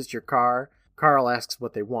 "Hey, is this your car?" Carl asks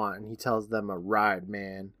what they want, and he tells them a ride,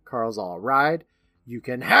 man. Carl's all, "Ride? You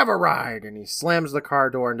can have a ride!" And he slams the car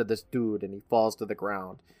door into this dude, and he falls to the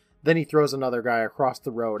ground. Then he throws another guy across the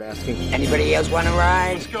road, asking, Anybody else want a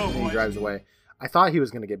ride? Let's go, boy. And he drives away. I thought he was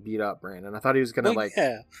going to get beat up, Brandon. I thought he was going to,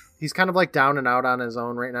 yeah. He's kind of like down and out on his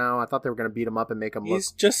own right now. I thought they were going to beat him up and make him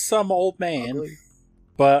He's just some old man. ugly.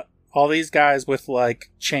 But all these guys with, like,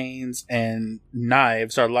 chains and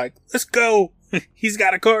knives are like, let's go! He's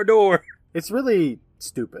got a car door! It's really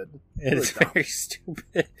stupid. It is very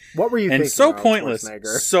stupid. What were you thinking? And so Arnold pointless.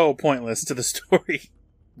 Schwarzenegger? So pointless to the story.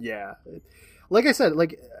 Yeah. Like I said,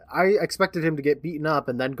 I expected him to get beaten up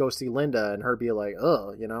and then go see Linda and her be like,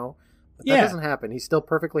 ugh, But that doesn't happen. He's still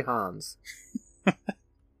perfectly Hans.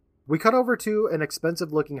 We cut over to an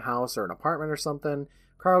expensive-looking house or an apartment or something.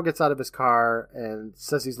 Carl gets out of his car and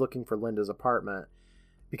says he's looking for Linda's apartment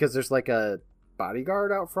because there's like a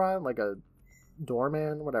bodyguard out front, like a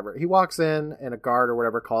doorman, whatever. He walks in and a guard or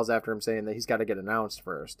whatever calls after him saying that he's got to get announced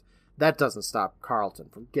first. That doesn't stop Carlton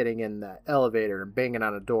from getting in that elevator and banging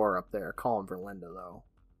on a door up there, calling for Linda, though.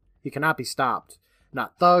 He cannot be stopped.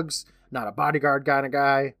 Not thugs, not a bodyguard kind of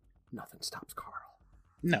guy. Nothing stops Carl.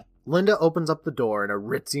 No. Linda opens up the door in a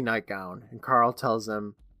ritzy nightgown, and Carl tells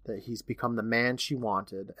him that he's become the man she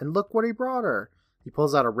wanted. And look what he brought her. He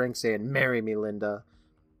pulls out a ring saying, "Marry me, Linda."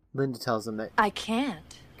 Linda tells him that... I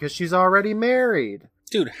can't. Because she's already married.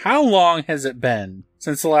 Dude, how long has it been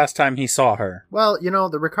since the last time he saw her? Well,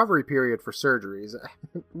 the recovery period for surgeries,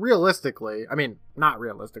 realistically, I mean, not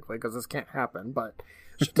realistically, because this can't happen, but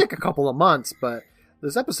it should take a couple of months, but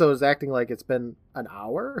this episode is acting like it's been an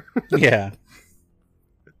hour. Yeah.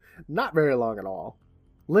 Not very long at all.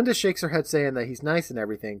 Linda shakes her head saying that he's nice and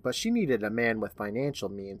everything, but she needed a man with financial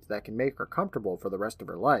means that can make her comfortable for the rest of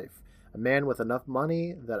her life. A man with enough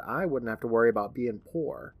money that I wouldn't have to worry about being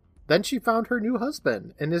poor. Then she found her new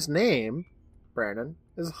husband, and his name, Brandon,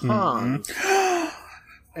 is Hans.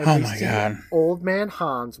 And oh we my see god. Old man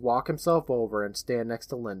Hans walk himself over and stand next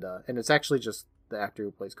to Linda, and it's actually just the actor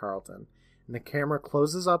who plays Carlton. And the camera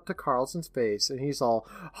closes up to Carlton's face, and he's all,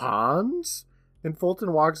 "Hans?" And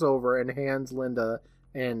Fulton walks over and hands Linda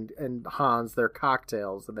and Hans their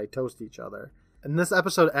cocktails, and they toast each other. And this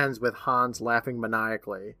episode ends with Hans laughing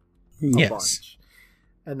maniacally a bunch.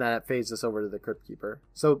 And then it fades us over to the Crypt Keeper.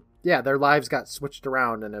 So, yeah, their lives got switched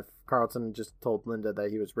around, and if Carlton just told Linda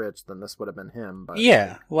that he was rich, then this would have been him. But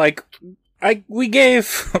yeah, like, we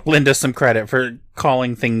gave Linda some credit for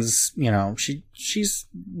calling things, you know, she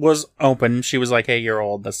was open. She was like, hey, you're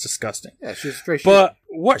old. That's disgusting. Yeah, she's straight. But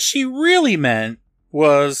what she really meant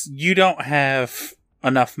was, you don't have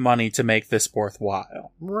enough money to make this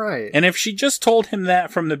worthwhile. Right. And if she just told him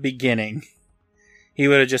that from the beginning, he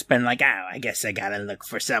would have just been like, oh, I guess I gotta look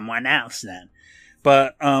for someone else then.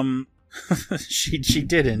 But, she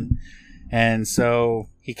didn't. And so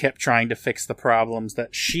he kept trying to fix the problems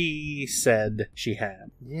that she said she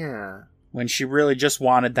had. Yeah. When she really just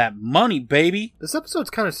wanted that money, baby. This episode's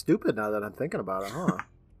kind of stupid now that I'm thinking about it, huh?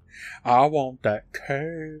 I want that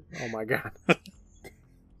cash. Oh my god.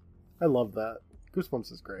 I love that.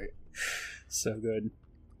 Goosebumps is great. So good.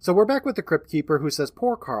 So we're back with the Crypt Keeper, who says,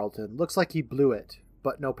 poor Carlton, looks like he blew it.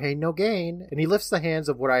 But no pain, no gain. And he lifts the hands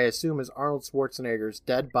of what I assume is Arnold Schwarzenegger's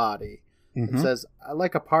dead body. And says, I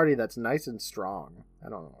like a party that's nice and strong. I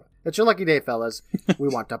don't know. It's your lucky day, fellas. We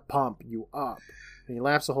want to pump you up. And he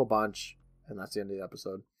laughs a whole bunch. And that's the end of the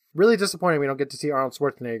episode. Really disappointing we don't get to see Arnold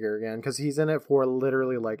Schwarzenegger again, because he's in it for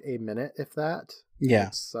literally like a minute, if that. Yeah.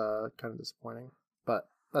 It's kind of disappointing. But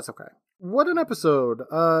that's okay. What an episode.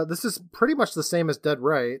 This is pretty much the same as Dead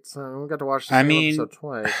Right. So we got to watch the same episode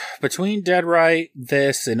twice. Between Dead Right,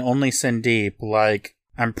 this, and Only Sin Deep, like,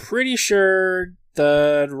 I'm pretty sure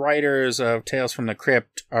the writers of Tales from the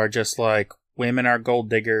Crypt are just like, women are gold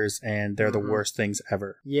diggers and they're the worst things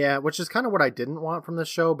ever. Yeah, which is kind of what I didn't want from this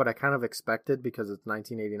show, but I kind of expected because it's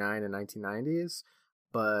 1989 and 1990s.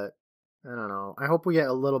 But I don't know. I hope we get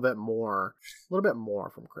a little bit more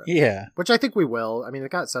from Crypt. Yeah, which I think we will. I mean,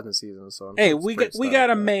 it got 7 seasons, so hey, we got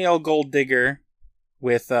a male gold digger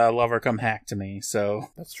with Lover Come Hack to Me. So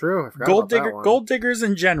that's true. I forgot about that one. Gold diggers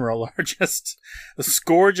in general are just the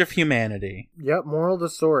scourge of humanity. Yep. Moral of the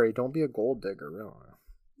story: don't be a gold digger. Really.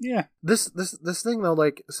 Yeah. This thing though,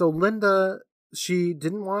 like, so Linda, she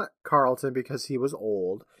didn't want Carlton because he was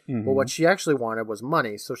old, but what she actually wanted was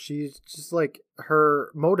money. So she's just like, her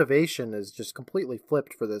motivation is just completely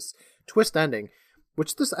flipped for this twist ending.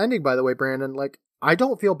 Which this ending, by the way, Brandon, like, I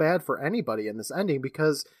don't feel bad for anybody in this ending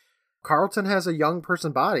because Carlton has a young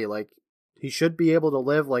person body. Like, he should be able to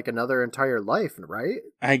live like another entire life, right?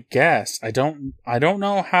 I guess. I don't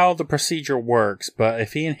know how the procedure works, but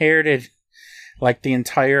if he inherited like the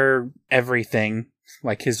entire everything,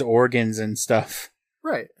 like his organs and stuff,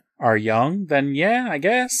 right, are young, then yeah, I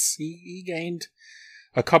guess he gained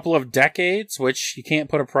a couple of decades, which you can't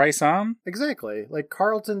put a price on. Exactly. Like,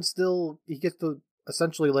 Carlton he gets to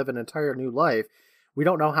essentially live an entire new life. We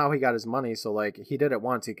don't know how he got his money, so like, he did it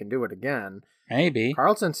once, he can do it again. Maybe.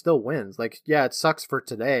 Carlton still wins. Like, yeah, it sucks for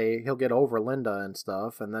today. He'll get over Linda and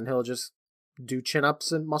stuff, and then he'll just do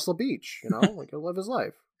chin-ups in Muscle Beach, you know? Like, he'll live his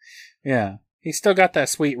life. Yeah. He's still got that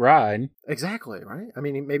sweet ride. Exactly, right? I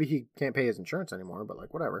mean, maybe he can't pay his insurance anymore, but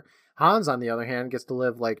like, whatever. Hans, on the other hand, gets to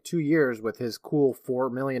live like 2 years with his cool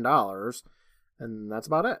 $4 million, and that's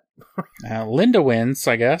about it. Linda wins,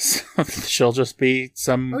 I guess. She'll just be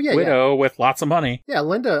some widow with lots of money. Yeah,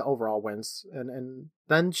 Linda overall wins, and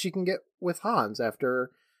then she can get with Hans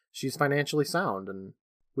after she's financially sound, and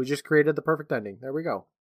we just created the perfect ending. There we go.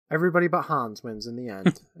 Everybody but Hans wins in the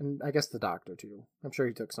end. And I guess the doctor, too. I'm sure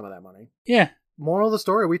he took some of that money. Yeah. Moral of the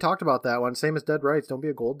story, we talked about that one. Same as Dead Rights. Don't be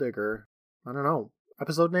a gold digger. I don't know.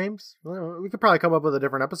 Episode names? We could probably come up with a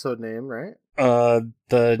different episode name, right?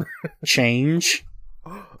 The change.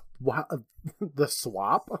 Wow. The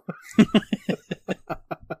swap?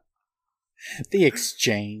 The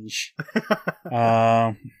exchange.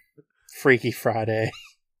 Freaky Friday.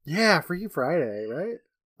 Yeah, Freaky Friday,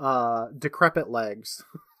 right? Decrepit legs.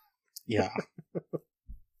 Yeah.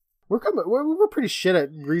 We're pretty shit at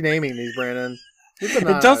renaming these, Brandon.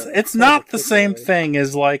 It's not the same thing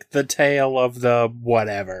as like the tale of the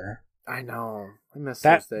whatever. I know. I miss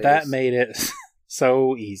that. Those days. That made it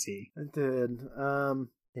so easy. It did.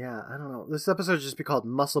 Yeah, I don't know. This episode should just be called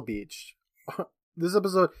Muscle Beach. This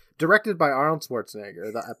episode directed by Arnold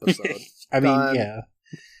Schwarzenegger. The episode. I mean, yeah.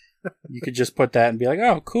 You could just put that and be like,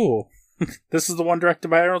 oh, cool. This is the one directed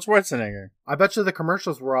by Arnold Schwarzenegger. I bet you the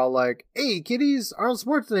commercials were all like, hey, kiddies, Arnold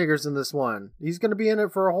Schwarzenegger's in this one. He's going to be in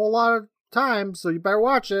it for a whole lot of time, so you better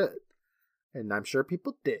watch it. And I'm sure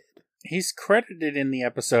people did. He's credited in the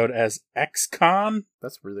episode as ex-con.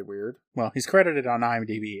 That's really weird. Well, he's credited on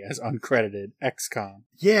IMDb as uncredited ex-con.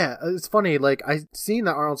 Yeah, it's funny. Like, I seen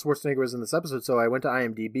that Arnold Schwarzenegger was in this episode, so I went to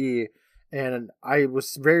IMDb, and I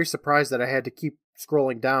was very surprised that I had to keep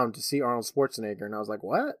scrolling down to see Arnold Schwarzenegger, and I was like,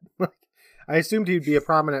 what? I assumed he'd be a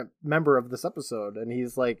prominent member of this episode, and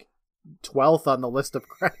he's like 12th on the list of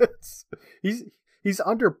credits. He's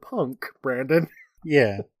under Punk, Brandon.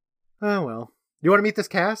 Yeah. Oh, well. You want to meet this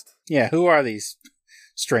cast? Yeah, who are these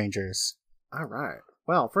strangers? All right.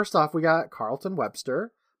 Well, first off, we got Carlton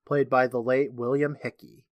Webster, played by the late William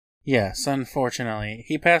Hickey. Yes, unfortunately.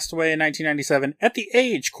 He passed away in 1997 at the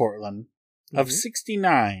age, Cortland, of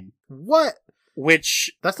 69. What?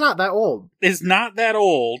 Which... That's not that old. Is not that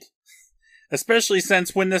old. Especially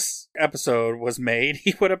since when this episode was made,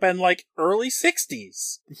 he would have been like early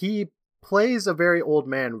 60s. He plays a very old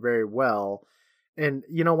man very well. And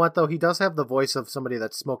you know what, though? He does have the voice of somebody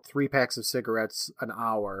that smoked 3 packs of cigarettes an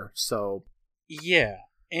hour, so... Yeah.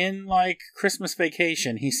 In, like, Christmas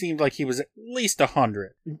Vacation, he seemed like he was at least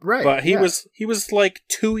 100. Right. But he was like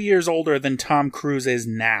 2 years older than Tom Cruise is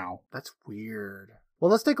now. That's weird. Well,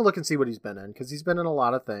 let's take a look and see what he's been in, because he's been in a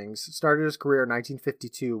lot of things. Started his career in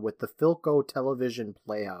 1952 with the Philco Television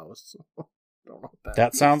Playhouse. Don't know what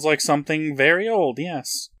that sounds like something very old,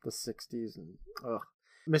 yes. The 60s. And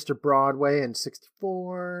Mr. Broadway in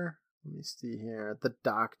 64. Let me see here. The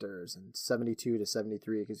Doctors in 72 to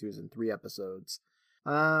 73, because he was in 3 episodes.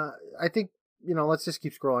 I think, let's just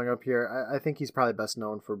keep scrolling up here. I think he's probably best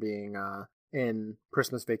known for being in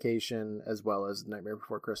Christmas Vacation as well as Nightmare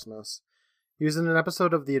Before Christmas. He was in an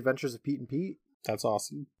episode of The Adventures of Pete and Pete. That's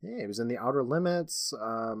awesome. Yeah, he was in The Outer Limits.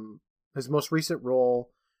 His most recent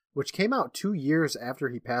role, which came out 2 years after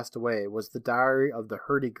he passed away, was The Diary of the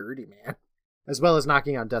Hurdy-Gurdy Man, as well as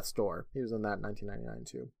Knocking on Death's Door. He was in that in 1999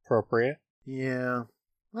 too. Appropriate. Yeah.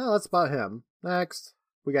 Well, that's about him. Next,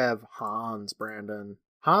 we have Hans, Brandon.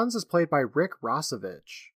 Hans is played by Rick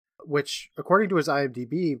Rossovich, which, according to his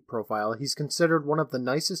IMDb profile, he's considered one of the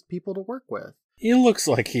nicest people to work with. He looks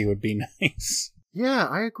like he would be nice. Yeah,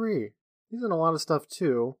 I agree. He's in a lot of stuff,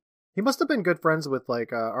 too. He must have been good friends with,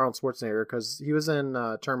 like, Arnold Schwarzenegger, because he was in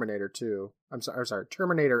Terminator 2. I'm sorry,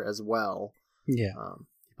 Terminator as well. Yeah.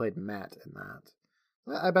 He played Matt in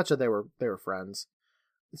that. I bet you they were friends.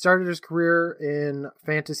 He started his career in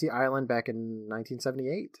Fantasy Island back in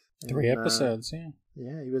 1978. 3 episodes, yeah.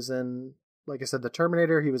 Yeah, he was in, like I said, The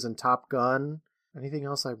Terminator. He was in Top Gun. Anything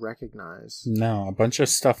else I recognize? No, a bunch of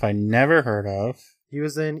stuff I never heard of. He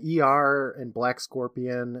was in ER and Black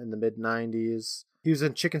Scorpion in the mid-90s. He was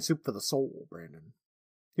in Chicken Soup for the Soul, Brandon.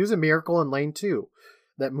 He was in Miracle in Lane 2.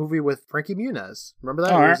 That movie with Frankie Muniz. Remember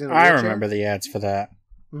that? I remember the ads for that.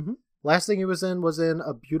 Mm-hmm. Last thing he was in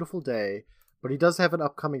A Beautiful Day. But he does have an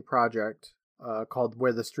upcoming project called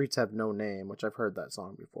Where the Streets Have No Name, which I've heard that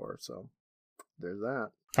song before. So there's that.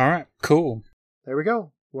 All right, cool. There we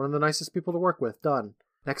go. One of the nicest people to work with. Done.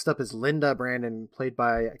 Next up is Linda, Brandon, played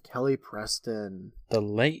by Kelly Preston. The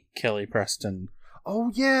late Kelly Preston.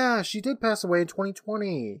 Oh, yeah. She did pass away in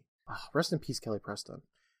 2020. Oh, rest in peace, Kelly Preston.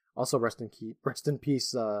 Also, rest in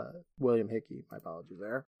peace, William Hickey. My apologies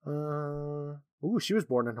there. She was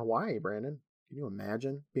born in Hawaii, Brandon. Can you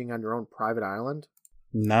imagine being on your own private island?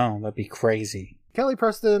 No, that'd be crazy. Kelly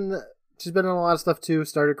Preston, she's been in a lot of stuff, too.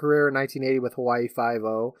 Started career in 1980 with Hawaii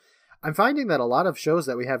Five-0. I'm finding that a lot of shows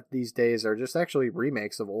that we have these days are just actually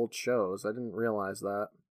remakes of old shows. I didn't realize that.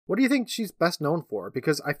 What do you think she's best known for?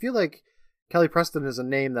 Because I feel like Kelly Preston is a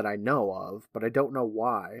name that I know of, but I don't know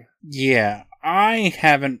why. Yeah, I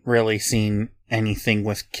haven't really seen anything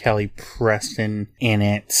with Kelly Preston in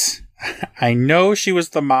it. I know she was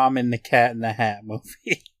the mom in the Cat in the Hat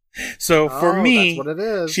movie. So for me, that's what it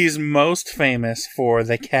is. She's most famous for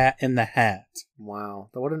The Cat in the Hat. Wow,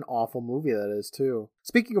 what an awful movie that is, too.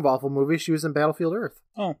 Speaking of awful movies, she was in Battlefield Earth.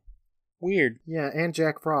 Oh, weird. Yeah, and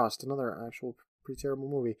Jack Frost, another actual pretty terrible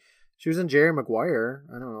movie. She was in Jerry Maguire.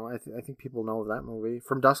 I don't know. I think people know of that movie.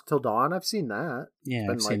 From Dusk Till Dawn, I've seen that. Yeah,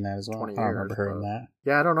 I've seen that as well. I remember her in that.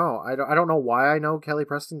 Yeah, I don't know. I don't know why I know Kelly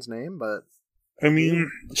Preston's name, but... I mean,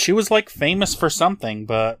 she was, like, famous for something,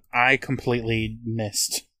 but I completely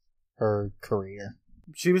missed her career.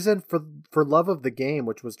 She was in For Love of the Game,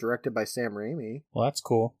 which was directed by Sam Raimi. Well, that's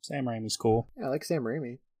cool. Sam Raimi's cool. Yeah, I like Sam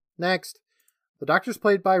Raimi. Next, the Doctor's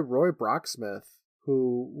played by Roy Brocksmith,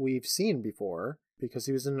 who we've seen before because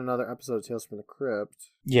he was in another episode of Tales from the Crypt.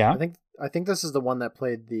 Yeah, I think this is the one that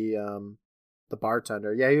played the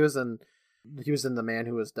bartender. Yeah, he was in The Man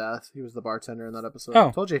Who Was Death. He was the bartender in that episode. Oh,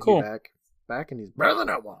 I told you he'd cool. be back, and he's better than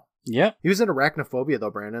that one. Yep. He was in Arachnophobia,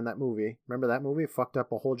 though, Brandon, that movie. Remember that movie? It fucked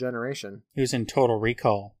up a whole generation. He was in Total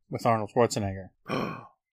Recall with Arnold Schwarzenegger. I'm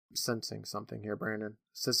sensing something here, Brandon.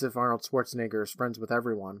 It's as if Arnold Schwarzenegger is friends with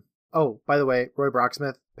everyone. Oh, by the way, Roy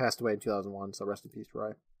Brocksmith passed away in 2001, so rest in peace,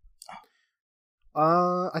 Roy.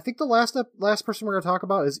 I think the last person we're going to talk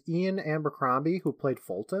about is Ian Abercrombie, who played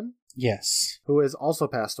Fulton. Yes. Who has also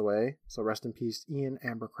passed away. So rest in peace, Ian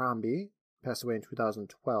Abercrombie. Passed away in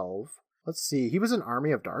 2012. Let's see. He was in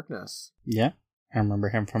Army of Darkness. Yeah, I remember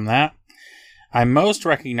him from that. I most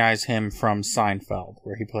recognize him from Seinfeld,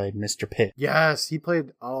 where he played Mr. Pitt. Yes, he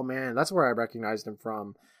played... Oh, man. That's where I recognized him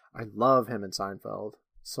from. I love him in Seinfeld.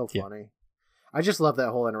 So funny. Yeah. I just love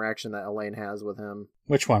that whole interaction that Elaine has with him.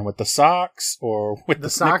 Which one? With the socks or with the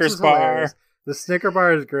Snickers bar? Hilarious. The Snicker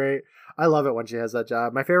bar is great. I love it when she has that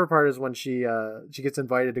job. My favorite part is when she gets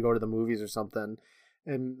invited to go to the movies or something,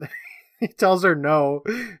 and he tells her no,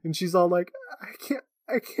 and she's all like,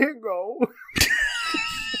 I can't go.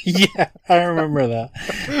 Yeah, I remember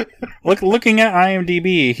that. Looking at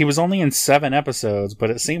IMDb, he was only in 7 episodes, but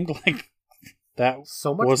it seemed like that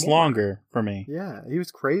so much was more. longer for me. Yeah, he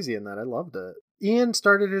was crazy in that. I loved it. Ian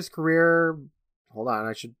started his career... Hold on,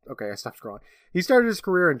 I stopped scrolling. He started his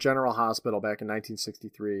career in General Hospital back in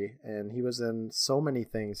 1963, and he was in so many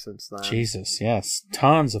things since then. Jesus, yes.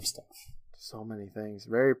 Tons of stuff. So many things.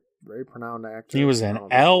 Very, very pronounced actor. He was in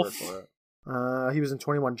Elf. He was in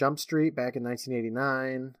 21 Jump Street back in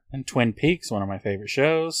 1989. And Twin Peaks, one of my favorite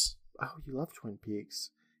shows. Oh, you love Twin Peaks.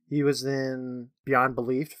 He was in Beyond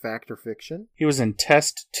Belief, Fact or Fiction. He was in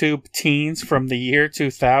Test Tube Teens from the year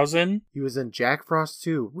 2000. He was in Jack Frost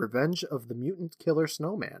 2, Revenge of the Mutant Killer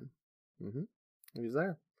Snowman. Mm-hmm. He was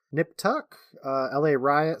there. Nip Tuck, L.A.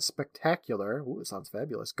 Riot, Spectacular. Ooh, it sounds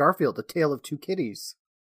fabulous. Garfield, The Tale of Two Kitties.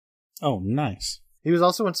 Oh, nice. He was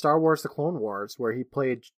also in Star Wars The Clone Wars, where he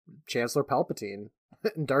played Chancellor Palpatine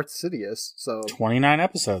and Darth Sidious. So 29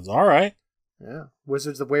 episodes, all right. Yeah.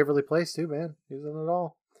 Wizards of Waverly Place, too, man. He was in it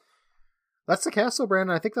all. That's the cast,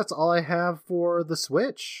 Brandon. I think that's all I have for the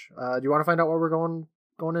Switch. Do you want to find out what we're going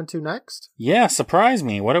into next? Yeah, surprise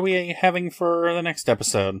me. What are we having for the next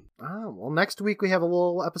episode? Well, next week we have a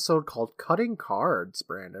little episode called Cutting Cards,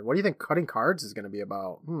 Brandon. What do you think Cutting Cards is going to be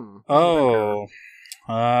about? Well,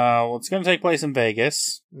 it's going to take place in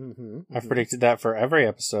Vegas. I've predicted that for every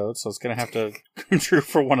episode, so it's going to have to come true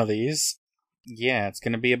for one of these. Yeah, it's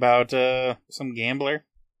going to be about some gambler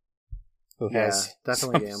who has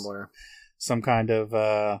definitely gambler. Some kind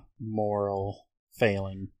of moral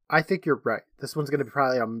failing. I think you're right. This one's going to be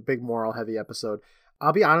probably a big moral heavy episode.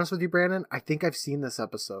 I'll be honest with you, Brandon. I think I've seen this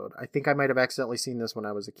episode. I think I might have accidentally seen this when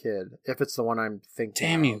I was a kid, if it's the one I'm thinking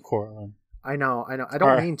Damn of. you, Cortland. I know. I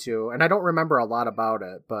don't mean to, and I don't remember a lot about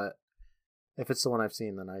it, but if it's the one I've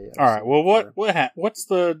seen, then I... All right, well, what's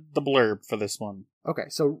the blurb for this one? Okay,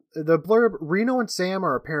 so the blurb, Reno and Sam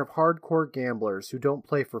are a pair of hardcore gamblers who don't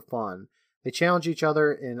play for fun. They challenge each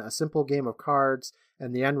other in a simple game of cards,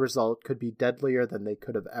 and the end result could be deadlier than they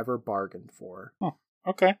could have ever bargained for. Oh,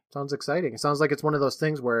 okay. Sounds exciting. It sounds like it's one of those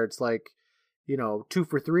things where it's like, 2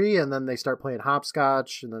 for 3, and then they start playing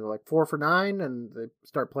hopscotch, and then they're like 4 for 9, and they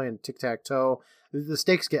start playing tic-tac-toe. The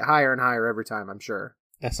stakes get higher and higher every time, I'm sure.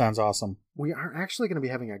 That sounds awesome. We are actually going to be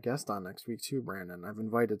having a guest on next week too, Brandon. I've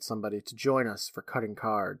invited somebody to join us for Cutting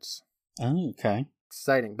Cards. Oh, okay.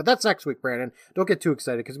 Exciting. But that's next week, Brandon. Don't get too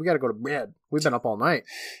excited because we got to go to bed. We've been up all night.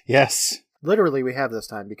 Yes. Literally, we have this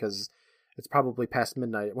time because it's probably past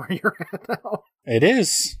midnight where you're at now. It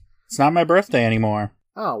is. It's not my birthday anymore.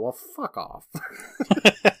 Oh, well, fuck off.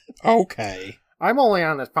 Okay. I'm only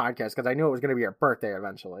on this podcast because I knew it was going to be your birthday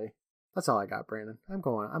eventually. That's all I got, Brandon.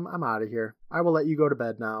 I'm out of here. I will let you go to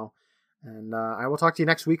bed now. And I will talk to you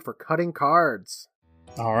next week for Cutting Cards.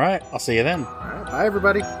 All right. I'll see you then. All right. Bye,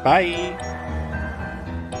 everybody. Bye.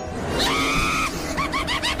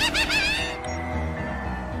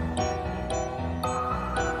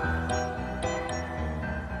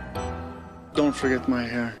 Don't forget my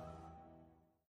hair.